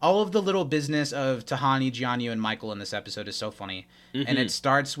all of the little business of Tahani, Jianyu, and Michael in this episode is so funny. And it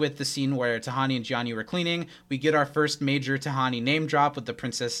starts with the scene where Tahani and Jianyu are cleaning. We get our first major Tahani name drop with the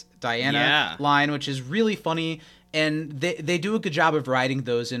Princess Diana line, which is really funny. And they do a good job of writing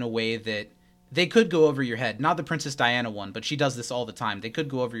those in a way that they could go over your head. Not the Princess Diana one, but she does this all the time. They could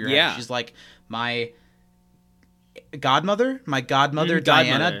go over your head. She's like, my godmother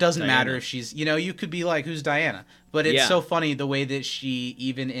Diana. Doesn't matter if she's, you could be like, who's Diana? But it's so funny the way that she,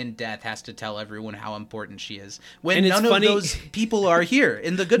 even in death, has to tell everyone how important she is. When none of those people are here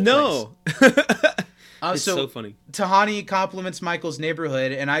in the good place. It's so funny. Tahani compliments Michael's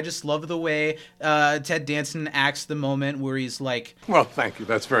neighborhood, and I just love the way Ted Danson acts the moment where he's like, Well, thank you.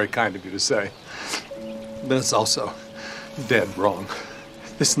 That's very kind of you to say. But it's also dead wrong.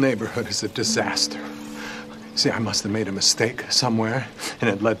 This neighborhood is a disaster. See, I must have made a mistake somewhere, and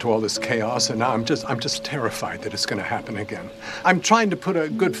it led to all this chaos, and now I'm just terrified that it's going to happen again. I'm trying to put a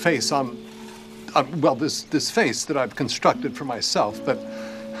good face on this face that I've constructed for myself, but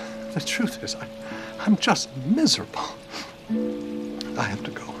the truth is, I'm just miserable. I have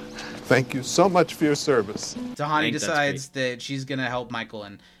to go. Thank you so much for your service. Tahani decides that she's going to help Michael,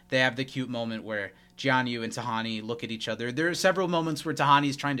 and they have the cute moment where Jianyu and Tahani look at each other. There are several moments where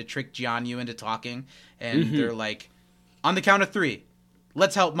Tahani's trying to trick Jianyu into talking, and they're like, on the count of 3,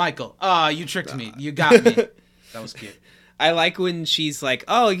 let's help Michael. You tricked me. You got me. That was cute. I like when she's like,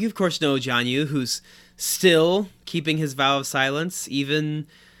 oh, you of course know Jianyu, who's still keeping his vow of silence, even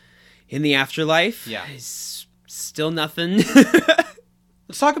in the afterlife. Yeah. He's still nothing.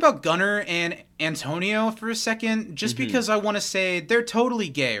 Let's talk about Gunnar and Antonio for a second, just because I want to say they're totally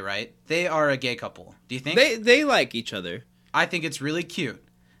gay, right? They are a gay couple. Do you think? They like each other. I think it's really cute.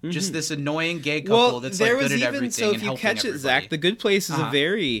 Just this annoying gay couple that's like good at everything so if and you helping catch it, everybody. Zach, The Good Place is a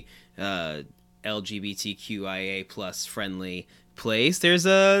very LGBTQIA plus friendly place. There's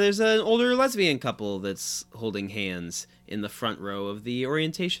an older lesbian couple that's holding hands in the front row of the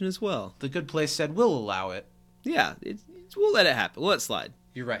orientation as well. The Good Place said we'll allow it. Yeah, we'll let it happen. We'll let it slide.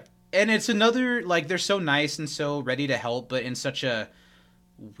 You're right. And it's another, like, they're so nice and so ready to help, but in such a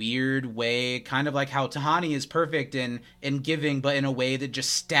weird way, kind of like how Tahani is perfect in giving, but in a way that just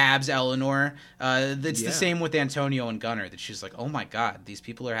stabs Eleanor. It's the same with Antonio and Gunnar, that she's like, oh my god, these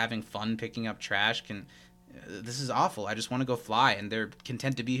people are having fun picking up trash. This is awful. I just want to go fly, and they're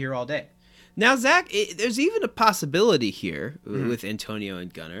content to be here all day. Now, Zach, there's even a possibility here with Antonio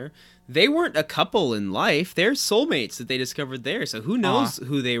and Gunnar. They weren't a couple in life. They're soulmates that they discovered there. So who knows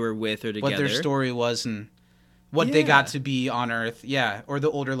who they were with or together. What their story was and what they got to be on Earth. Yeah, or the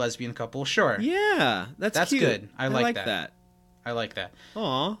older lesbian couple. Sure. Yeah, that's cute. Good. I like that. I like that.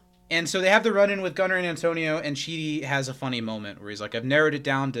 Aw. And so they have the run-in with Gunnar and Antonio, and Chidi has a funny moment where he's like, I've narrowed it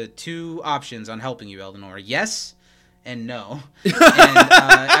down to 2 options on helping you, Eleanor. Yes and no.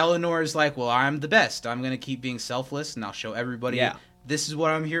 And Eleanor's like, well, I'm the best. I'm going to keep being selfless, and I'll show everybody this is what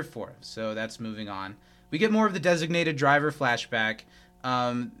I'm here for. So that's moving on. We get more of the designated driver flashback.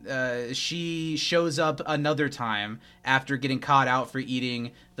 She shows up another time after getting caught out for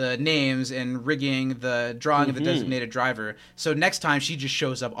eating the names and rigging the drawing of the designated driver. So next time she just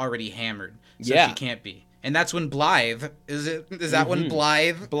shows up already hammered. So she can't be. And that's when Blythe, is that when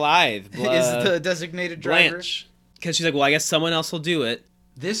Blythe is the designated driver? Blanche. Because she's like, well, I guess someone else will do it.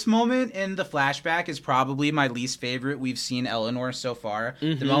 This moment in the flashback is probably my least favorite we've seen Eleanor so far.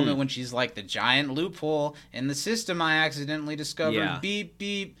 The moment when she's like, the giant loophole in the system I accidentally discovered. Yeah. Beep,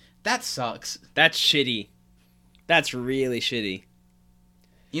 beep. That sucks. That's shitty. That's really shitty.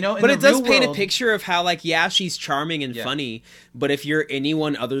 You know, but it does paint a picture of how, like, she's charming and funny, but if you're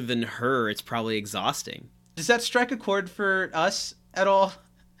anyone other than her, it's probably exhausting. Does that strike a chord for us at all?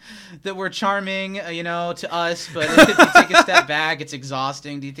 That we're charming, to us, but if you take a step back, it's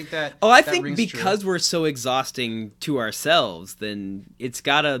exhausting. Do you think that? Oh, I think because we're so exhausting to ourselves, then it's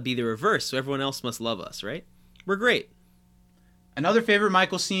gotta be the reverse. So everyone else must love us, right? We're great. Another favorite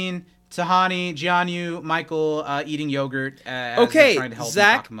Michael scene: Tahani, Jianyu, Michael eating yogurt. Okay, trying to help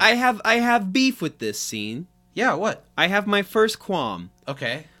Zach, I have beef with this scene. Yeah, what? I have my first qualm.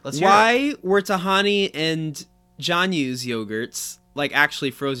 Okay, let's hear it. Why were Tahani and Jianyu's yogurts like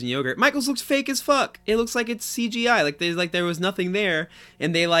actually frozen yogurt? Michael's looks fake as fuck. It looks like it's CGI. Like there was nothing there,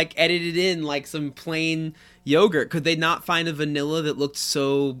 and they like edited in like some plain yogurt. Could they not find a vanilla that looked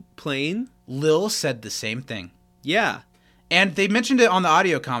so plain? Lil said the same thing. Yeah. And they mentioned it on the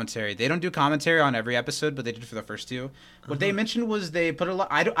audio commentary. They don't do commentary on every episode, but they did for the first 2. What they mentioned was they put a lot.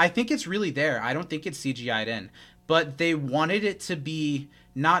 I think it's really there. I don't think it's CGI'd in, but they wanted it to be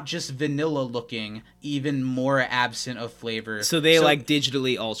not just vanilla looking, even more absent of flavor. So they like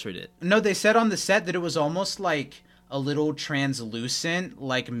digitally altered it. No, they said on the set that it was almost like a little translucent,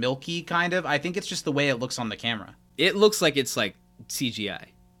 like milky kind of. I think it's just the way it looks on the camera. It looks like it's like CGI.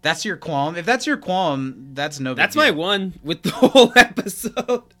 That's your qualm. If that's your qualm, that's no big deal. That's my one with the whole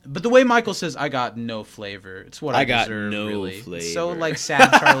episode. But the way Michael says, I got no flavor. It's what I got deserve, no really. flavor. So, like,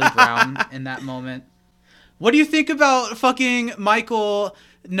 sad Charlie Brown in that moment. What do you think about fucking Michael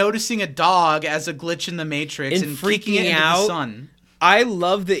noticing a dog as a glitch in the Matrix and freaking it into the sun? I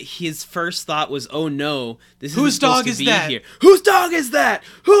love that his first thought was, "Oh no, this Whose is supposed dog to is be that? here. Whose dog is that?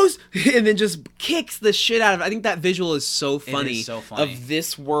 Who's?" And then just kicks the shit out of it. I think that visual is so funny. so funny. Of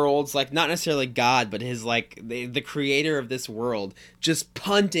this world's, like, not necessarily God, but his, like, the creator of this world just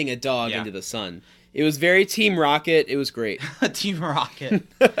punting a dog into the sun. It was very Team Rocket. It was great. Team Rocket.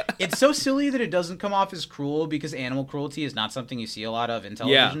 It's so silly that it doesn't come off as cruel because animal cruelty is not something you see a lot of in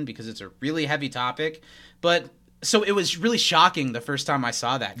television because it's a really heavy topic. But so it was really shocking the first time I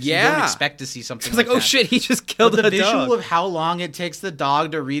saw that. 'Cause you don't expect to see something It's like, oh that. shit, he just killed But a the visual dog. of how long it takes the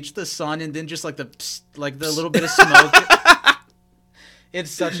dog to reach the sun and then just like the psst, like the little bit of smoke. It's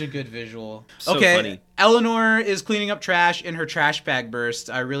such a good visual. So okay, funny. Eleanor is cleaning up trash and her trash bag bursts.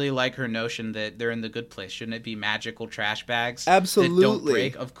 I really like her notion that they're in the good place. Shouldn't it be magical trash bags that don't Absolutely.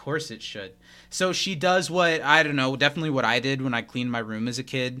 break? Of course it should. So she does what, I don't know, definitely what I did when I cleaned my room as a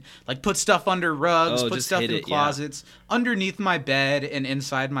kid. Like put stuff under rugs, put just stuff hid in it, closets. Underneath my bed and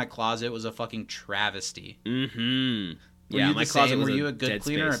inside my closet was a fucking travesty. Mm-hmm. Were Yeah, you my the closet same? was Were a you a good dead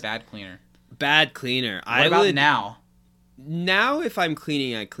cleaner or a space. bad cleaner? Bad cleaner. What about now? Now, if I'm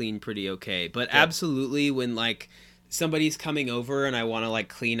cleaning, I clean pretty okay. But absolutely, when like somebody's coming over and I want to like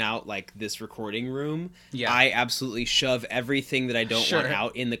clean out like this recording room, I absolutely shove everything that I don't want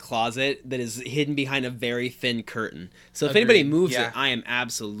out in the closet that is hidden behind a very thin curtain. So if anybody moves it, I am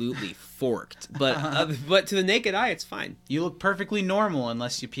absolutely forked. But but to the naked eye, it's fine. You look perfectly normal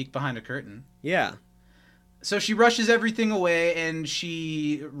unless you peek behind a curtain. Yeah. So she rushes everything away, and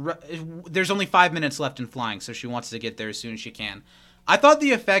there's only 5 minutes left in flying, so she wants to get there as soon as she can. I thought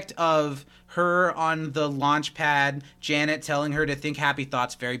the effect of her on the launch pad, Janet telling her to think happy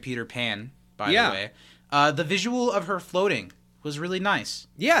thoughts, very Peter Pan, by the way. The visual of her floating was really nice.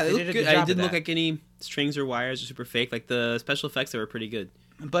 Yeah, they it did a looked good good. job I of didn't look that. like any strings or wires or super fake. Like the special effects, they were pretty good.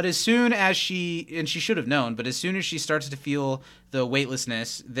 But as soon as she should have known, but as soon as she starts to feel the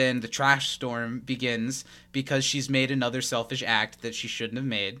weightlessness, then the trash storm begins because she's made another selfish act that she shouldn't have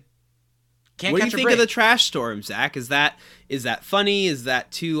made. Can't What do catch you a think break. of the trash storm, Zach? Is that funny? Is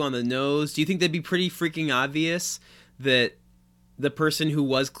that too on the nose? Do you think that'd be pretty freaking obvious that the person who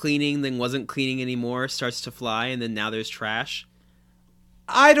was cleaning then wasn't cleaning anymore starts to fly and then now there's trash?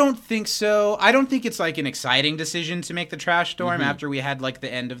 I don't think so. I don't think it's like an exciting decision to make the trash storm after we had like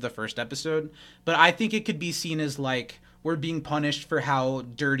the end of the first episode. But I think it could be seen as like we're being punished for how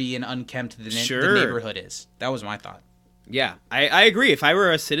dirty and unkempt the neighborhood is. That was my thought. Yeah, I agree. If I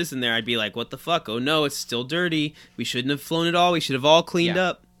were a citizen there, I'd be like, what the fuck? Oh no, it's still dirty. We shouldn't have flown it all. We should have all cleaned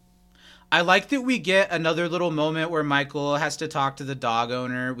up. I like that we get another little moment where Michael has to talk to the dog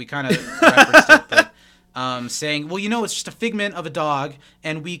owner. We kind of referenced it, but saying, well, you know, it's just a figment of a dog,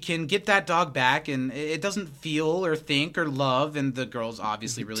 and we can get that dog back, and it doesn't feel or think or love, and the girl's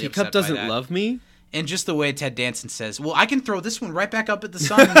obviously really upset Teacup doesn't by that. love me? And just the way Ted Danson says, well, I can throw this one right back up at the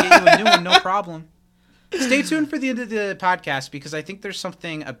sun and get you a new one, no problem. Stay tuned for the end of the podcast, because I think there's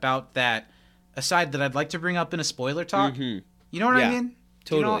something about that aside that I'd like to bring up in a spoiler talk. Mm-hmm. You know what I mean?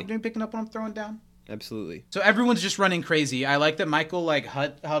 Totally. You know, picking up what I'm throwing down? Absolutely. So everyone's just running crazy. I like that Michael like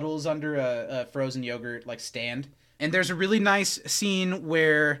huddles under a frozen yogurt like stand. And there's a really nice scene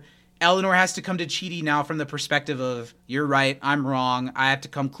where Eleanor has to come to Chidi now from the perspective of, you're right, I'm wrong, I have to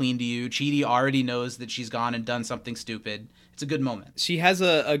come clean to you. Chidi already knows that she's gone and done something stupid. It's a good moment. She has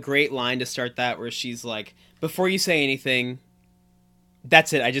a great line to start that where she's like, before you say anything,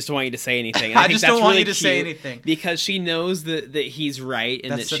 that's it. I just don't want you to say anything. And I think just that's don't want really you to say cute anything. because she knows that he's right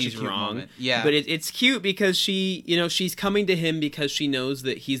and That's that such a she's cute wrong. moment. Yeah. But it's cute because she's coming to him because she knows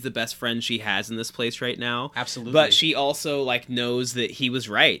that he's the best friend she has in this place right now. Absolutely. But she also like knows that he was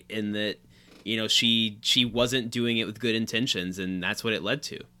right and that she wasn't doing it with good intentions, and that's what it led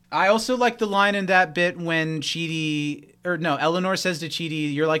to. I also like the line in that bit when Eleanor says to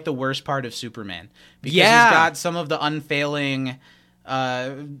Chidi, you're like the worst part of Superman. Because he's got some of the unfailing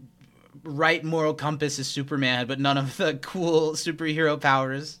right moral compass as Superman had, but none of the cool superhero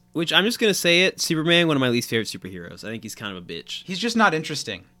powers. Which, I'm just going to say it, Superman, one of my least favorite superheroes. I think he's kind of a bitch. He's just not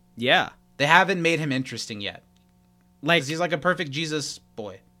interesting. Yeah. They haven't made him interesting yet. Like, 'cause he's like a perfect Jesus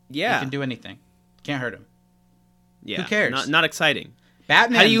boy. Yeah. He can do anything. Can't hurt him. Yeah. Who cares? Not exciting.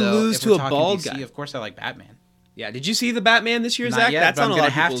 Batman, How do you though, lose if to we're a talking bald DC, guy? Of course I like Batman. Yeah. Did you see the Batman this year, Not Zach? yet, That's but on I'm a lot gonna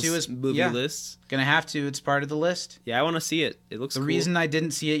of have people's to movie lists. Gonna have to. It's part of the list. Yeah, I want to see it. It looks The cool. reason I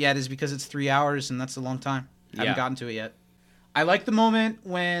didn't see it yet is because it's 3 hours, and that's a long time. I haven't Yeah. gotten to it yet. I like the moment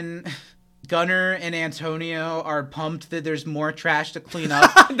when Gunnar and Antonio are pumped that there's more trash to clean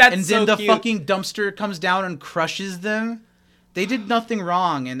up. That's and so then the cute. fucking dumpster comes down and crushes them. They did nothing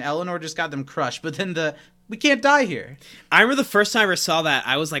wrong, and Eleanor just got them crushed. But then the We can't die here. I remember the first time I ever saw that,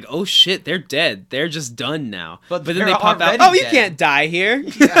 I was like, oh shit, they're dead. They're just done now. But then they're they pop out, already oh, you dead. can't die here.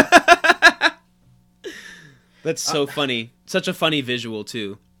 That's so funny. Such a funny visual,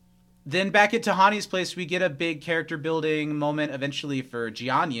 too. Then back at Tahani's place, we get a big character building moment eventually for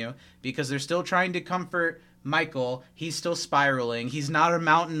Jianyu because they're still trying to comfort Michael. He's still spiraling. He's not a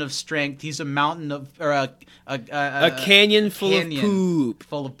mountain of strength. He's a mountain of, or a canyon full of canyon poop.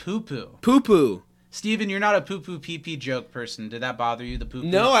 Full of poo-poo. Poo-poo. Steven, you're not a poo-poo pee-pee joke person. Did that bother you, the poo-poo?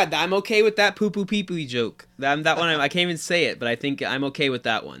 No, I'm okay with that poo-poo pee-pee joke. That one, I can't even say it, but I think I'm okay with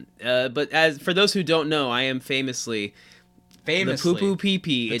that one. But as for those who don't know, I am famously the poo-poo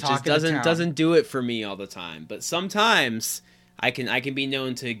pee-pee. the It talk just of the town. doesn't do it for me all the time. But sometimes I can be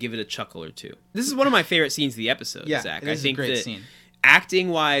known to give it a chuckle or two. This is one of my favorite scenes of the episode, Yeah, Zach. it is I think a great that scene.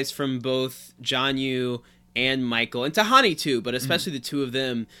 acting-wise, from both Jianyu and Michael, and Tahani too, but especially the two of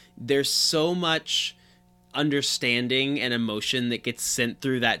them, there's so much understanding and emotion that gets sent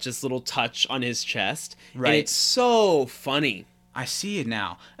through that just little touch on his chest. Right. And it's so funny. I see it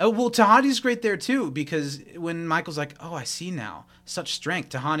now. Oh, well, Tahani's great there too because when Michael's like, "Oh, I see now, such strength,"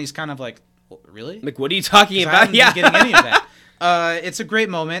 Tahani's kind of like, well, "Really? Like, what are you talking 'Cause I about? haven't Yeah. been getting any of that." It's a great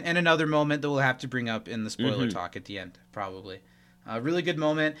moment and another moment that we'll have to bring up in the spoiler talk at the end, probably. Really good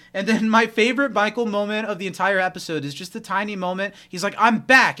moment. And then my favorite Michael moment of the entire episode is just the tiny moment. He's like, "I'm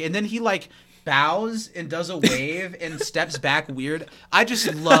back," and then he like bows and does a wave and steps back weird. I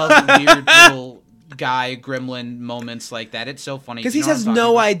just love weird little guy gremlin moments like that. It's so funny. Because You he know what has I'm talking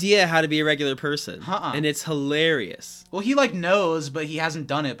no about? idea how to be a regular person. Uh-uh. And it's hilarious. Well, he like knows, but he hasn't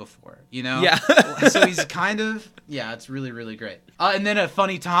done it before, you know? Yeah. So he's kind of, yeah, it's really, really great. And then a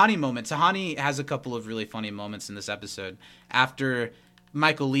funny Tahani moment. Tahani has a couple of really funny moments in this episode. After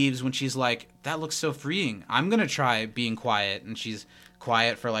Michael leaves, when she's like, "That looks so freeing. I'm going to try being quiet." And she's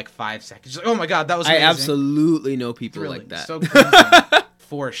quiet for like 5 seconds. She's like, "Oh my God, that was amazing." I absolutely know people Thrilling. like that. So crazy.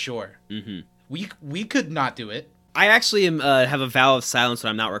 For sure. Mm-hmm. We could not do it. I actually have a vow of silence when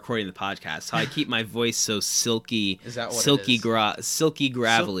I'm not recording the podcast. So I keep my voice so silky, Is that what it silky, is? silky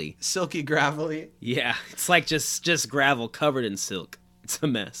gravelly. Silky gravelly. Yeah, it's like just gravel covered in silk. It's a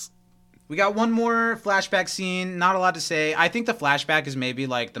mess. We got one more flashback scene. Not a lot to say. I think the flashback is maybe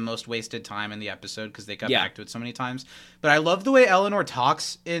like the most wasted time in the episode because they got back to it so many times. But I love the way Eleanor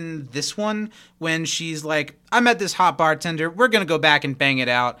talks in this one when she's like, "I met this hot bartender. We're going to go back and bang it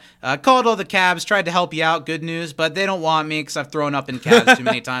out. Called all the cabs, tried to help you out. Good news, but they don't want me because I've thrown up in cabs too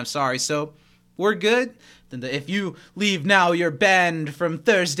many times. Sorry. So we're good. Then if you leave now, you're banned from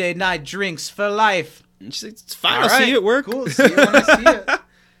Thursday night drinks for life." And she's like, it's fine. All I'll right, see you at work. Cool. See you when I see you.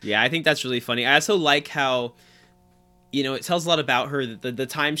 Yeah, I think that's really funny. I also like how, it tells a lot about her that the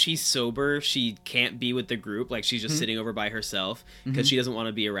time she's sober, she can't be with the group. Like, she's just sitting over by herself because she doesn't want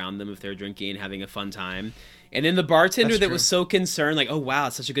to be around them if they're drinking and having a fun time. And then the bartender That's that was so concerned, like, "Oh, wow,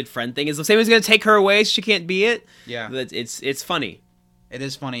 it's such a good friend thing," is the same as going to take her away so she can't be it. Yeah. It's funny. It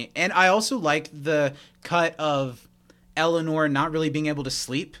is funny. And I also like the cut of Eleanor not really being able to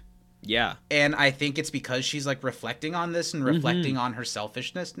sleep. Yeah. And I think it's because she's like reflecting on this and reflecting on her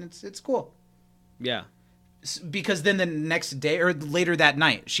selfishness, and it's cool. Yeah. Because then the next day or later that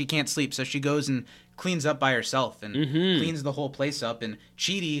night, she can't sleep, so she goes and cleans up by herself and cleans the whole place up. And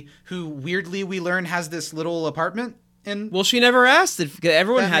Chidi, who weirdly we learn has this little apartment in. Well, she never asked if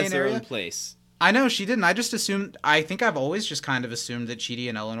everyone That has main their area? own place. I know she didn't. I just assumed. I think I've always just kind of assumed that Chidi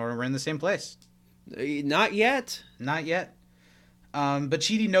and Eleanor were in the same place. Not yet. Not yet. But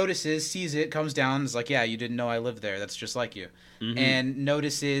Chidi notices, sees it, comes down, is like, "Yeah, you didn't know I lived there. That's just like you." And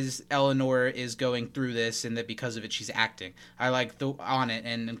notices Eleanor is going through this and that because of it, she's acting. I like on it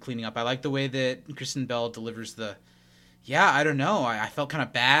and cleaning up. I like the way that Kristen Bell delivers I don't know. I felt kind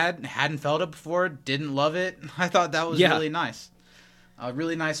of bad. Hadn't felt it before. Didn't love it. I thought that was really nice. A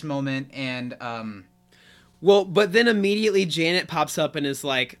really nice moment. And, Well, but then immediately Janet pops up and is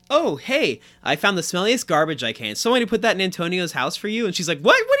like, "Oh, hey, I found the smelliest garbage I can. So I'm going to put that in Antonio's house for you." And she's like,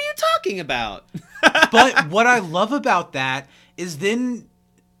 What are you talking about?" but what I love about that is then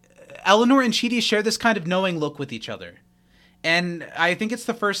Eleanor and Chidi share this kind of knowing look with each other. And I think it's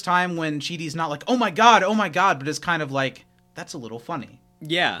the first time when Chidi's not like, oh my God, but it's kind of like, that's a little funny.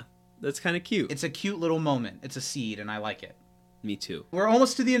 Yeah, that's kind of cute. It's a cute little moment. It's a seed, and I like it. Me too. We're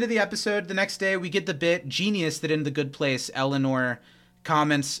almost to the end of the episode. The next day, we get the bit genius that in The Good Place, Eleanor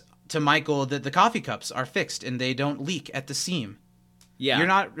comments to Michael that the coffee cups are fixed and they don't leak at the seam. Yeah. You're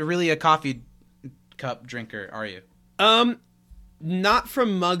not really a coffee cup drinker, are you? Not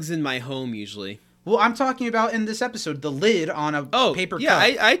from mugs in my home usually. Well, I'm talking about in this episode, the lid on a paper cup.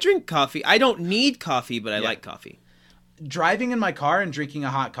 I drink coffee. I don't need coffee, but I like coffee. driving in my car and drinking a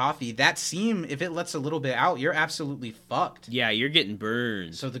hot coffee, that seam, if it lets a little bit out, you're absolutely fucked. Yeah, you're getting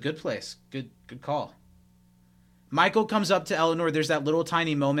burned. So The Good Place. Good call. Michael comes up to Eleanor. There's that little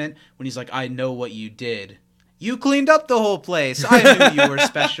tiny moment when he's like, I know what you did. You cleaned up the whole place. I knew you were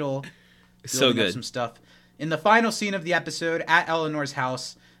special. So Building up good. some stuff. In the final scene of the episode, at Eleanor's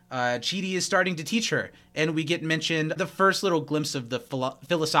house, Chidi is starting to teach her. And we get mentioned the first little glimpse of the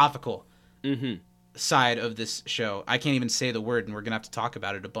philosophical side of this show. I can't even say the word, and we're going to have to talk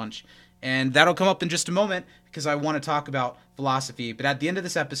about it a bunch. And that'll come up in just a moment because I want to talk about philosophy. But at the end of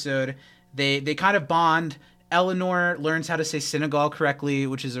this episode, they kind of bond. Eleanor learns how to say synagogue correctly,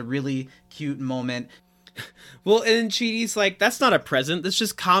 which is a really cute moment. Well, and Chidi's like, that's not a present. That's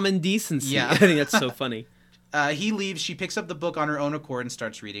just common decency. Yeah. I think that's so funny. He leaves. She picks up the book on her own accord and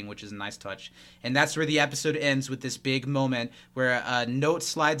starts reading, which is a nice touch. And that's where the episode ends, with this big moment where a note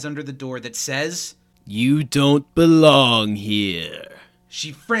slides under the door that says, You don't belong here.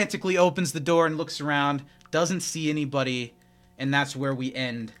 She frantically opens the door and looks around, doesn't see anybody, and that's where we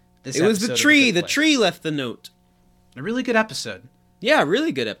end this It was episode the of tree. Good The Place. tree left the note. A really good episode. Yeah,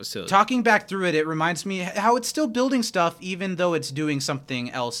 really good episode. Talking back through it, it reminds me how it's still building stuff, even though it's doing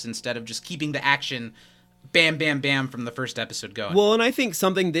something else instead of just keeping the action bam, bam, bam from the first episode going. Well, and I think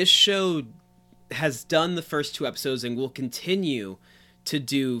something this show has done the first 2 episodes and will continue to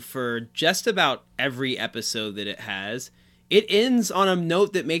do for just about every episode that it has, it ends on a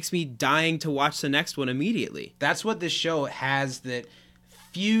note that makes me dying to watch the next one immediately. That's what this show has that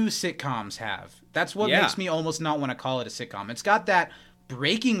few sitcoms have. That's what makes me almost not want to call it a sitcom. It's got that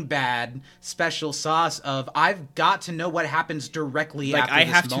Breaking Bad special sauce of I've got to know what happens directly Like, after I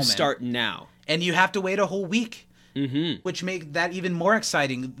this have moment. to start now. And you have to wait a whole week, which make that even more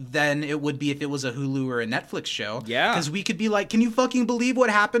exciting than it would be if it was a Hulu or a Netflix show. Yeah. Because we could be like, can you fucking believe what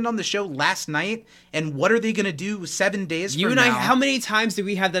happened on the show last night? And what are they going to do 7 days You from and now? I, how many times did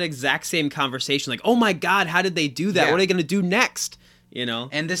we have that exact same conversation? Like, oh my God, how did they do that? Yeah. What are they going to do next? You know?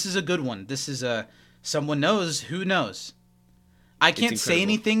 And this is a good one. This is a someone knows who knows. I can't say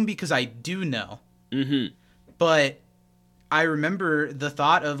incredible. anything because I do know. But I remember the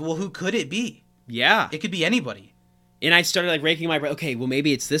thought of, well, who could it be? Yeah. It could be anybody. And I started like raking my brain. Okay, well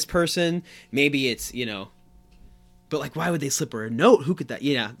maybe it's this person. Maybe it's, you know. But like, why would they slip her a note? Who could that?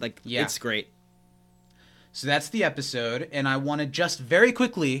 Yeah, like, Yeah. it's great. So that's the episode, and I want to just very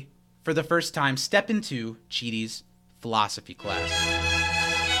quickly, for the first time, step into Chidi's philosophy class.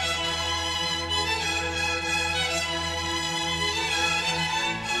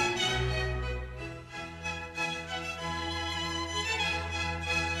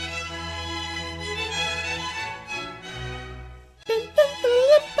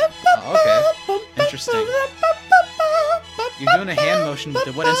 Oh, okay. Interesting. You're doing a hand motion with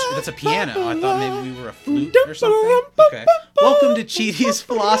the what instrument? That's a piano. I thought maybe we were a flute or something. Okay. Welcome to Chidi's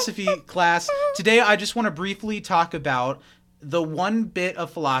philosophy class. Today I just want to briefly talk about the one bit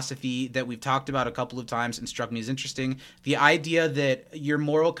of philosophy that we've talked about a couple of times and struck me as interesting. The idea that your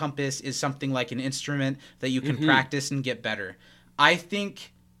moral compass is something like an instrument that you can practice and get better. I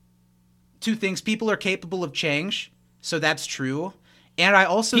think 2 things. People are capable of change, so that's true. And I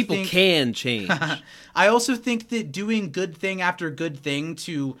also People think can change. I also think that doing good thing after good thing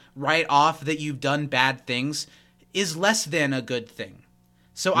to write off that you've done bad things is less than a good thing.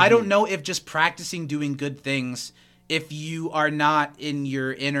 So I don't know if just practicing doing good things, if you are not in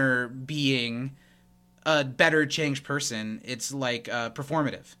your inner being a better changed person, it's like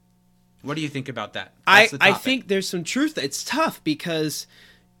performative. What do you think about that? I That's the topic. think there's some truth. It's tough because,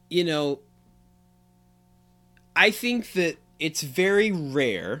 you know, I think that it's very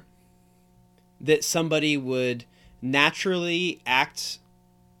rare that somebody would naturally act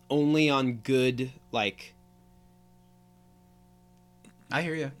only on good, like, I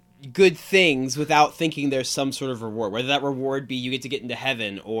hear you. good things without thinking there's some sort of reward. Whether that reward be you get to get into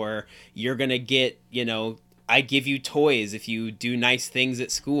heaven, or you're going to get, you know, I give you toys if you do nice things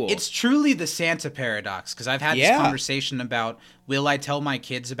at school. It's truly the Santa paradox, because I've had this conversation about, will I tell my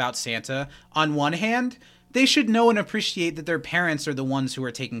kids about Santa? On one hand, they should know and appreciate that their parents are the ones who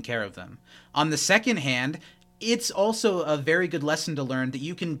are taking care of them. On the second hand, it's also a very good lesson to learn that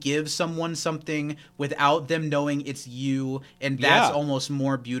you can give someone something without them knowing it's you, and that's almost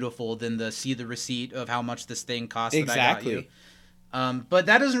more beautiful than the see the receipt of how much this thing cost that I got you. But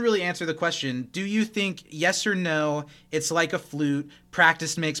that doesn't really answer the question. Do you think, yes or no, it's like a flute,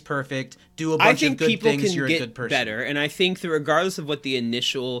 practice makes perfect, do a bunch of good things, you're a good person? Better, and I think that regardless of what the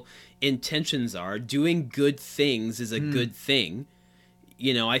initial intentions are, doing good things is a good thing.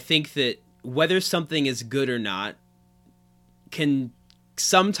 You know, I think that whether something is good or not can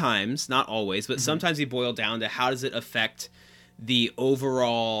sometimes, not always, but sometimes we boil down to how does it affect the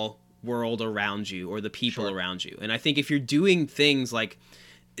overall world around you or the people around you. And I think if you're doing things like,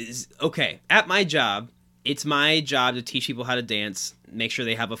 at my job, it's my job to teach people how to dance, make sure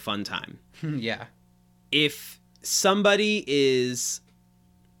they have a fun time. Yeah. If somebody is,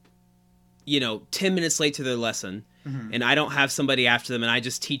 10 minutes late to their lesson, and I don't have somebody after them and I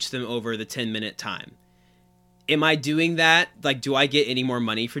just teach them over the 10-minute time, am I doing that? Like, do I get any more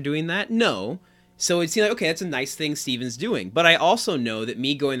money for doing that? No. So it seems like, okay, that's a nice thing Steven's doing. But I also know that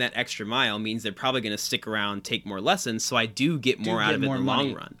me going that extra mile means they're probably going to stick around, take more lessons, so I do get more out of it in the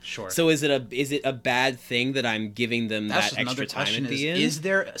long run. Sure. So is it a bad thing that I'm giving them that extra time at the end? Is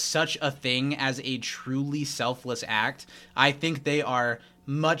there such a thing as a truly selfless act? I think they are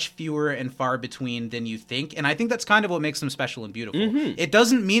much fewer and far between than you think. And I think that's kind of what makes them special and beautiful. It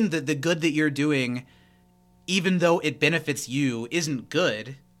doesn't mean that the good that you're doing, even though it benefits you, isn't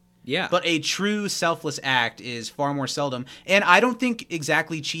good. Yeah. But a true selfless act is far more seldom. And I don't think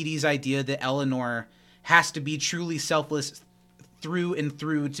exactly Chidi's idea that Eleanor has to be truly selfless through and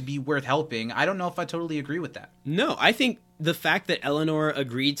through to be worth helping. I don't know if I totally agree with that. No, I think the fact that Eleanor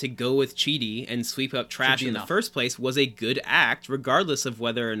agreed to go with Chidi and sweep up trash in the first place was a good act, regardless of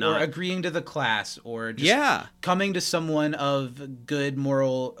whether or not... Or agreeing to the class, or just coming to someone of good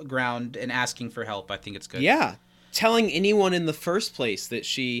moral ground and asking for help. I think it's good. Yeah. Telling anyone in the first place that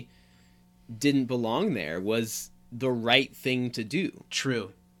she didn't belong there was the right thing to do.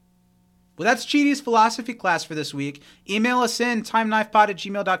 True. Well, that's Chidi's philosophy class for this week. Email us in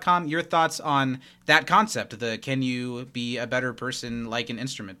timeknifepod@gmail.com your thoughts on that concept, the can you be a better person like an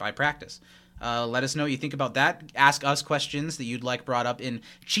instrument by practice. Let us know what you think about that. Ask us questions that you'd like brought up in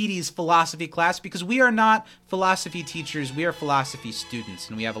Chidi's philosophy class, because we are not philosophy teachers, we are philosophy students,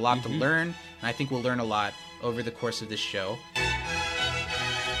 and we have a lot to learn, and I think we'll learn a lot over the course of this show.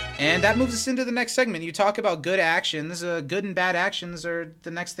 And that moves us into the next segment. You talk about good actions. Good and bad actions are the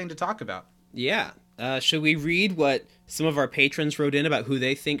next thing to talk about. Yeah. Should we read what some of our patrons wrote in about who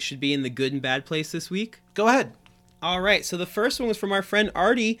they think should be in the good and bad place this week? Go ahead. All right. So the first one was from our friend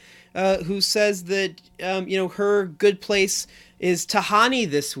Artie, who says that, her good place is Tahani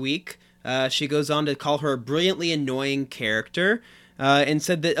this week. She goes on to call her a brilliantly annoying character. And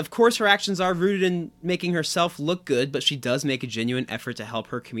said that, of course, her actions are rooted in making herself look good, but she does make a genuine effort to help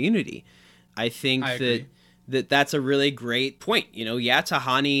her community. I think that's a really great point.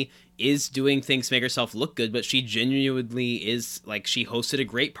 Tahani is doing things to make herself look good, but she genuinely is, like, she hosted a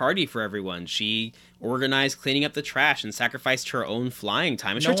great party for everyone. She organized cleaning up the trash and sacrificed her own flying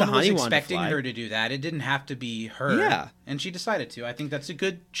time. I'm sure Tahani was expecting her to do that. It didn't have to be her. Yeah. And she decided to. I think that's a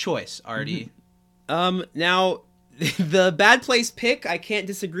good choice, Artie. Now... The bad place pick I can't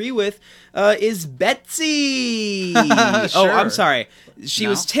disagree with is Betsy. Sure. Oh, I'm sorry. She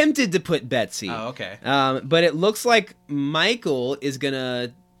was tempted to put Betsy. Oh, okay. But it looks like Michael is going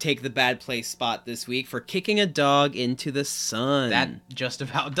to take the bad place spot this week for kicking a dog into the sun. That just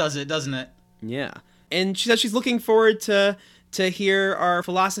about does it, doesn't it? Yeah. And she says she's looking forward to hear our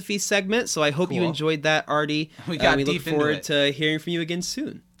philosophy segment, so I hope you enjoyed that, Artie. We got we deep look forward into it. to hearing from you again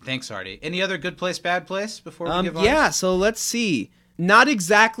soon. Thanks, Artie. Any other good place, bad place before we give ours? Yeah, so let's see. Not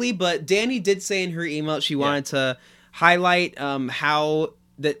exactly, but Danny did say in her email she wanted to highlight how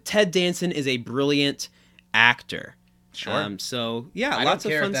that Ted Danson is a brilliant actor. Sure. So yeah, I lots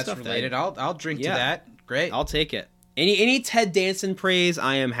don't care of fun if that's stuff related. there. I'll drink to that. Great. I'll take it. Any Ted Danson praise,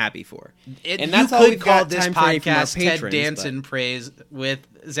 I am happy for. And that's all we've got this podcast, Ted Danson praise with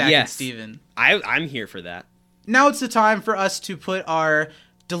Zach and Steven. I'm here for that. Now it's the time for us to put our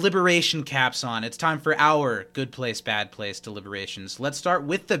deliberation caps on. It's time for our good place, bad place deliberations. Let's start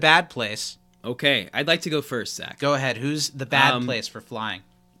with the bad place. Okay, I'd like to go first, Zach. Go ahead. Who's the bad place for flying?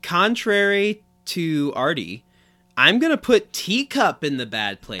 Contrary to Artie, I'm going to put Teacup in the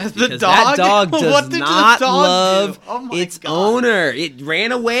bad place The because dog? that dog does not love its God. owner. It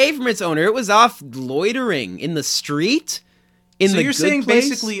ran away from its owner. It was off loitering in the street. So you're saying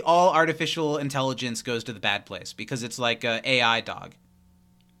basically all artificial intelligence goes to the bad place because it's like a AI dog.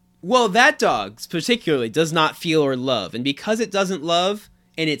 Well, that dog particularly does not feel or love. And because it doesn't love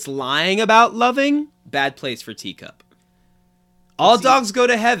and it's lying about loving, bad place for Teacup. All dogs go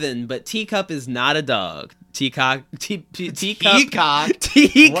to heaven, but Teacup is not a dog. Teacock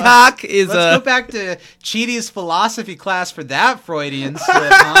is Let's go back to Chidi's philosophy class for that Freudian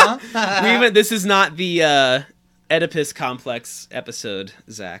slip, huh? This is not the Oedipus complex episode,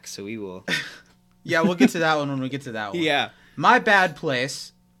 Zach, so we will... Yeah, we'll get to that one when we get to that one. Yeah. My bad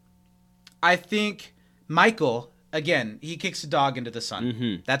place... I think Michael Again, he kicks a dog into the sun.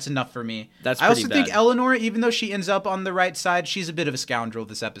 Mm-hmm. That's enough for me. That's I also pretty think bad. Eleanor, even though she ends up on the right side, she's a bit of a scoundrel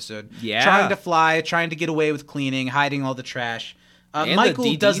this episode. Yeah. Trying to fly, trying to get away with cleaning, hiding all the trash. And Michael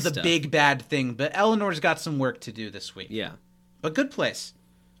the DD does the stuff. big bad thing, but Eleanor's got some work to do this week. Yeah. But good place.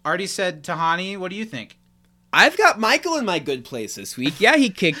 Artie said Tahani, what do you think? I've got Michael in my good place this week. Yeah, he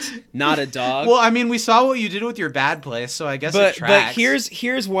kicked not a dog. Well, I mean, we saw what you did with your bad place, so I guess it but tracks.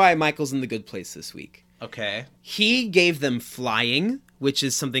 here's why Michael's in the good place this week. Okay. He gave them flying, which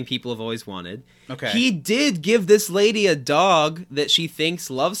is something people have always wanted. Okay. He did give this lady a dog that she thinks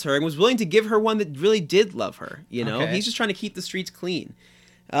loves her and was willing to give her one that really did love her. You know, Okay. he's just trying to keep the streets clean.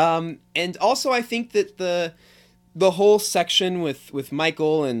 And also, I think that the whole section with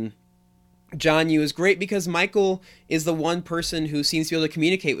Michael and Jianyu is great because Michael is the one person who seems to be able to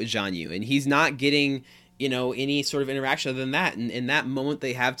communicate with Jianyu, and he's not getting, you know, any sort of interaction other than that. And that moment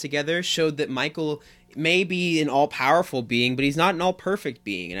they have together showed that Michael may be an all-powerful being, but he's not an all-perfect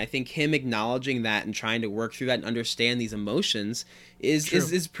being. And I think him acknowledging that and trying to work through that and understand these emotions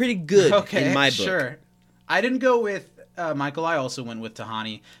is pretty good in my book. Sure. I didn't go with Michael. I also went with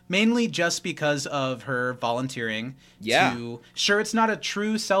Tahani, mainly just because of her volunteering. Yeah. Sure, it's not a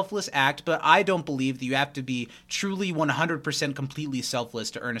true selfless act, but I don't believe that you have to be truly 100% completely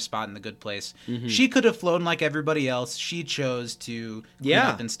selfless to earn a spot in the good place. Mm-hmm. She could have flown like everybody else. She chose to clean Yeah.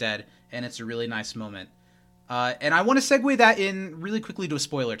 up instead, and it's a really nice moment. And I want to segue that in really quickly to a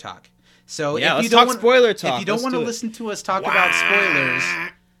spoiler talk. So Yeah, if let's you don't talk spoiler talk. If you don't Let's want to do it. listen to us talk about spoilers,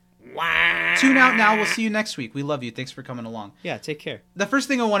 tune out now. We'll see you next week. We love you. Thanks for coming along. Yeah, take care. The first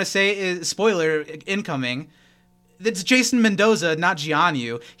thing I want to say is spoiler incoming. It's Jason Mendoza, not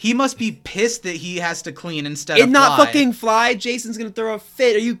Jianyu. He must be pissed that he has to clean instead of And not fly. fucking fly. Jason's gonna throw a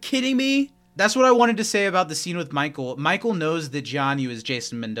fit. Are you kidding me? That's what I wanted to say about the scene with Michael. Michael knows that Jianyu is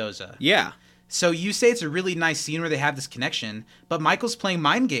Jason Mendoza. Yeah. So you say it's a really nice scene where they have this connection, but Michael's playing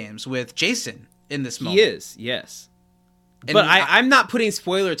mind games with Jason in this moment. He is, yes. And But I'm not putting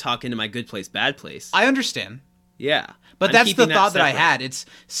spoiler talk into my good place, bad place. I understand. Yeah. But I'm that's the keeping thought that I separate. had. It's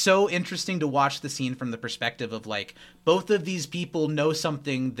so interesting to watch the scene from the perspective of, like, both of these people know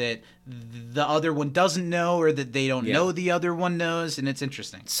something that the other one doesn't know, or that they don't know the other one knows, and it's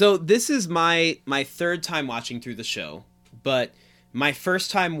interesting. So this is my third time watching through the show, but my first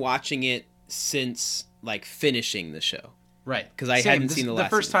time watching it since, like, finishing the show. Right. 'Cause I Same. hadn't This seen is the the last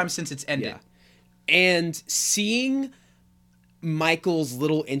first season. time since it's ended. Yeah. And seeing Michael's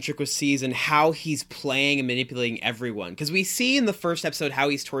little intricacies and how he's playing and manipulating everyone. Because we see in the first episode how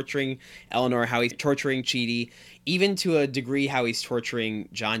he's torturing Eleanor, how he's torturing Chidi, even to a degree how he's torturing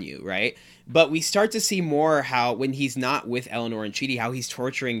Jianyu, right? But we start to see more how, when he's not with Eleanor and Chidi, how he's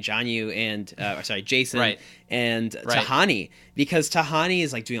torturing Jianyu and, Jason Right. and Right. Tahani. Because Tahani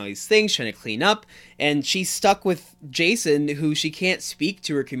is, like, doing all these things, trying to clean up, and she's stuck with Jason, who she can't speak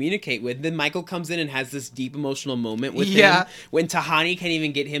to or communicate with. Then Michael comes in and has this deep emotional moment with Yeah. him when Tahani can't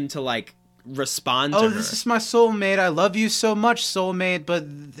even get him to, like, respond to Oh, her. this is my soulmate. I love you so much, soulmate. But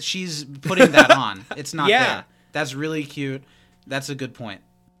she's putting that on. It's not Yeah. there. That's really cute. That's a good point.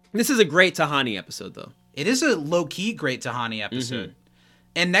 This is a great Tahani episode, though. It is a low-key great Tahani episode. Mm-hmm.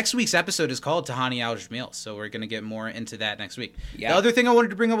 And next week's episode is called Tahani Al Jamil, so we're going to get more into that next week. Yeah. The other thing I wanted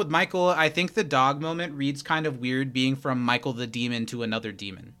to bring up with Michael, I think the dog moment reads kind of weird, being from Michael the demon to another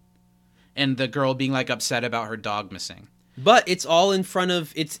demon. And the girl being, like, upset about her dog missing. But it's all in front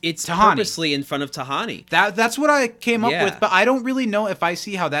of, it's Tahani. purposely in front of Tahani. That's what I came up Yeah. with, but I don't really know if I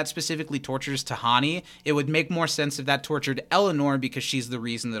see how that specifically tortures Tahani. It would make more sense if that tortured Eleanor, because she's the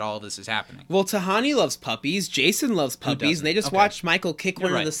reason that all of this is happening. Well, Tahani loves puppies. Jason loves puppies. And they just Okay. watched Michael kick one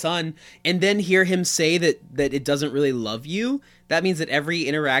You're in the right. sun and then hear him say that it doesn't really love you. That means that every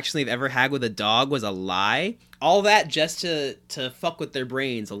interaction they've ever had with a dog was a lie. All that just to fuck with their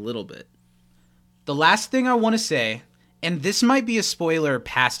brains a little bit. The last thing I want to say, and this might be a spoiler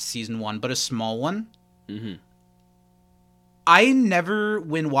past season 1, but a small one. Mm-hmm. I never,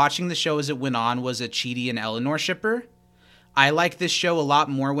 when watching the show as it went on, was a Chidi and Eleanor shipper. I like this show a lot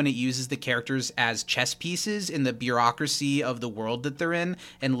more when it uses the characters as chess pieces in the bureaucracy of the world that they're in,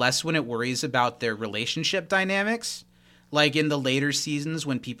 and less when it worries about their relationship dynamics. Like in the later seasons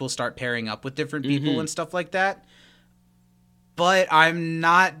when people start pairing up with different people and stuff like that. But I'm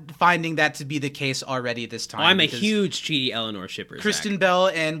not finding that to be the case already this time. Oh, I'm a because huge Chidi Eleanor shipper. Kristen Zach. Bell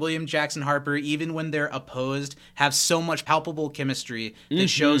and William Jackson Harper, even when they're opposed, have so much palpable chemistry that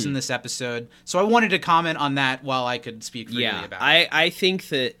shows in this episode. So I wanted to comment on that while I could speak freely about it. I think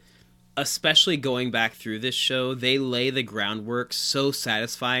that, especially going back through this show, they lay the groundwork so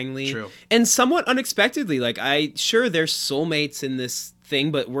satisfyingly. True. And somewhat unexpectedly. Like, there's soulmates in this thing,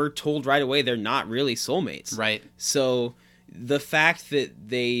 but we're told right away they're not really soulmates. Right. So the fact that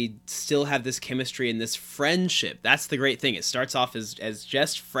they still have this chemistry and this friendship, that's the great thing. It starts off as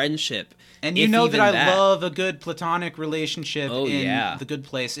just friendship. And you if know even that I love a good platonic relationship in The Good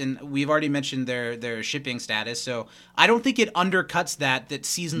Place. And we've already mentioned their shipping status. So I don't think it undercuts that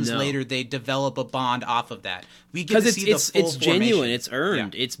seasons later they develop a bond off of that. We get to see the full it's genuine, formation. it's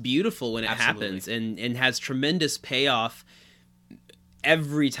earned, it's beautiful when it Absolutely. happens, and has tremendous payoff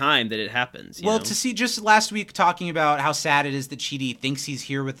every time that it happens. Well, to see just last week talking about how sad it is that Chidi thinks he's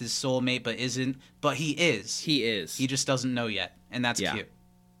here with his soulmate but isn't, but he is. He is. He just doesn't know yet, and that's cute.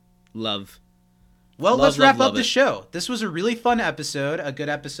 Love. Well, Love, let's love, wrap love up the it. show. This was a really fun episode, a good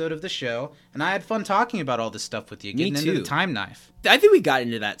episode of the show, and I had fun talking about all this stuff with you, getting into the too. time knife. I think we got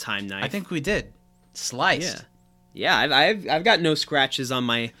into that time knife. I think we did. Sliced. Yeah, I've got no scratches on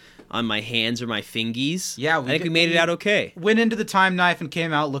my hands or my fingies. Yeah, I think we made it out okay. Went into the time knife and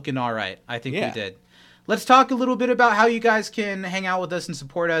came out looking all right. I think we did. Let's talk a little bit about how you guys can hang out with us and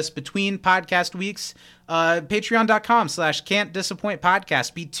support us between podcast weeks. Patreon.com/Can't Disappoint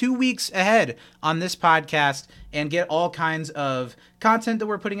Podcast. Be 2 weeks ahead on this podcast and get all kinds of content that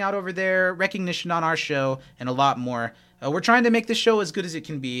we're putting out over there, recognition on our show, and a lot more. We're trying to make this show as good as it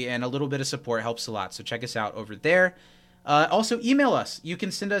can be, and a little bit of support helps a lot. So check us out over there. Also, email us. You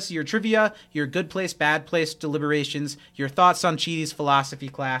can send us your trivia, your good place, bad place deliberations, your thoughts on Chidi's philosophy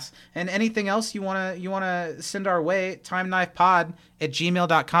class, and anything else you wanna send our way.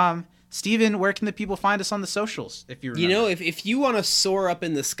 TimeKnifePod@gmail.com. Steven, where can the people find us on the socials? If you remember? You know, if you want to soar up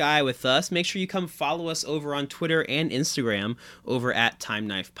in the sky with us, make sure you come follow us over on Twitter and Instagram over at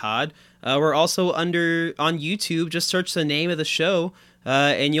TimeKnifePod. We're also on YouTube. Just search the name of the show,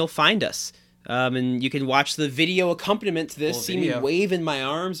 and you'll find us. And you can watch the video accompaniment to this, Full see video. me waving my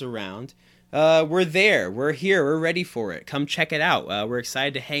arms around. We're there. We're here. We're ready for it. Come check it out. We're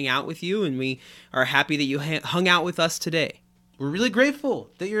excited to hang out with you, and we are happy that you hung out with us today. We're really grateful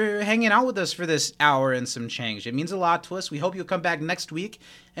that you're hanging out with us for this hour and some change. It means a lot to us. We hope you'll come back next week,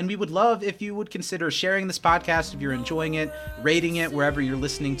 and we would love if you would consider sharing this podcast if you're enjoying it, rating it wherever you're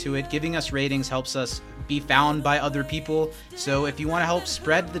listening to it. Giving us ratings helps us be found by other people. So if you want to help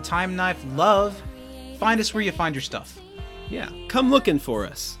spread the Time Knife love, find us where you find your stuff. Yeah, come looking for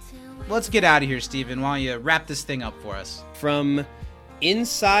us. Let's get out of here, Steven. Why don't you wrap this thing up for us? From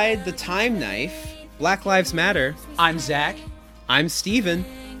inside the Time Knife, Black Lives Matter. I'm Zach. I'm Steven.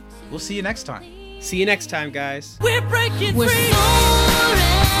 We'll see you next time. See you next time, guys. We're breaking free. Soaring,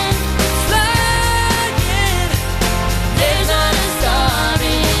 flying. There's not a star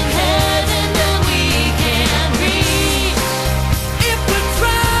in heaven that we can't reach. If we're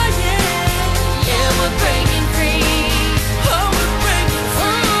trying, yeah, we're breaking free. Oh, we're breaking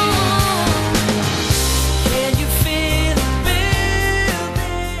free. Can you feel it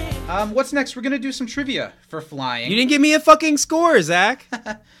building? What's next? We're gonna do some trivia for flying. You didn't give me a fucking score, Zach.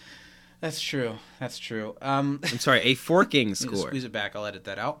 That's true. That's true. I'm sorry, a forking Need to score. squeeze it back. I'll edit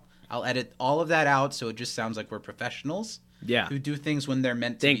that out. I'll edit all of that out so it just sounds like we're professionals. Yeah. Who do things when they're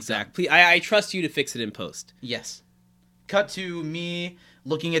meant to Thanks, be done. Zach. Please, I trust you to fix it in post. Yes. Cut to me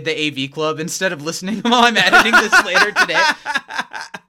looking at the AV Club instead of listening while I'm editing this later today.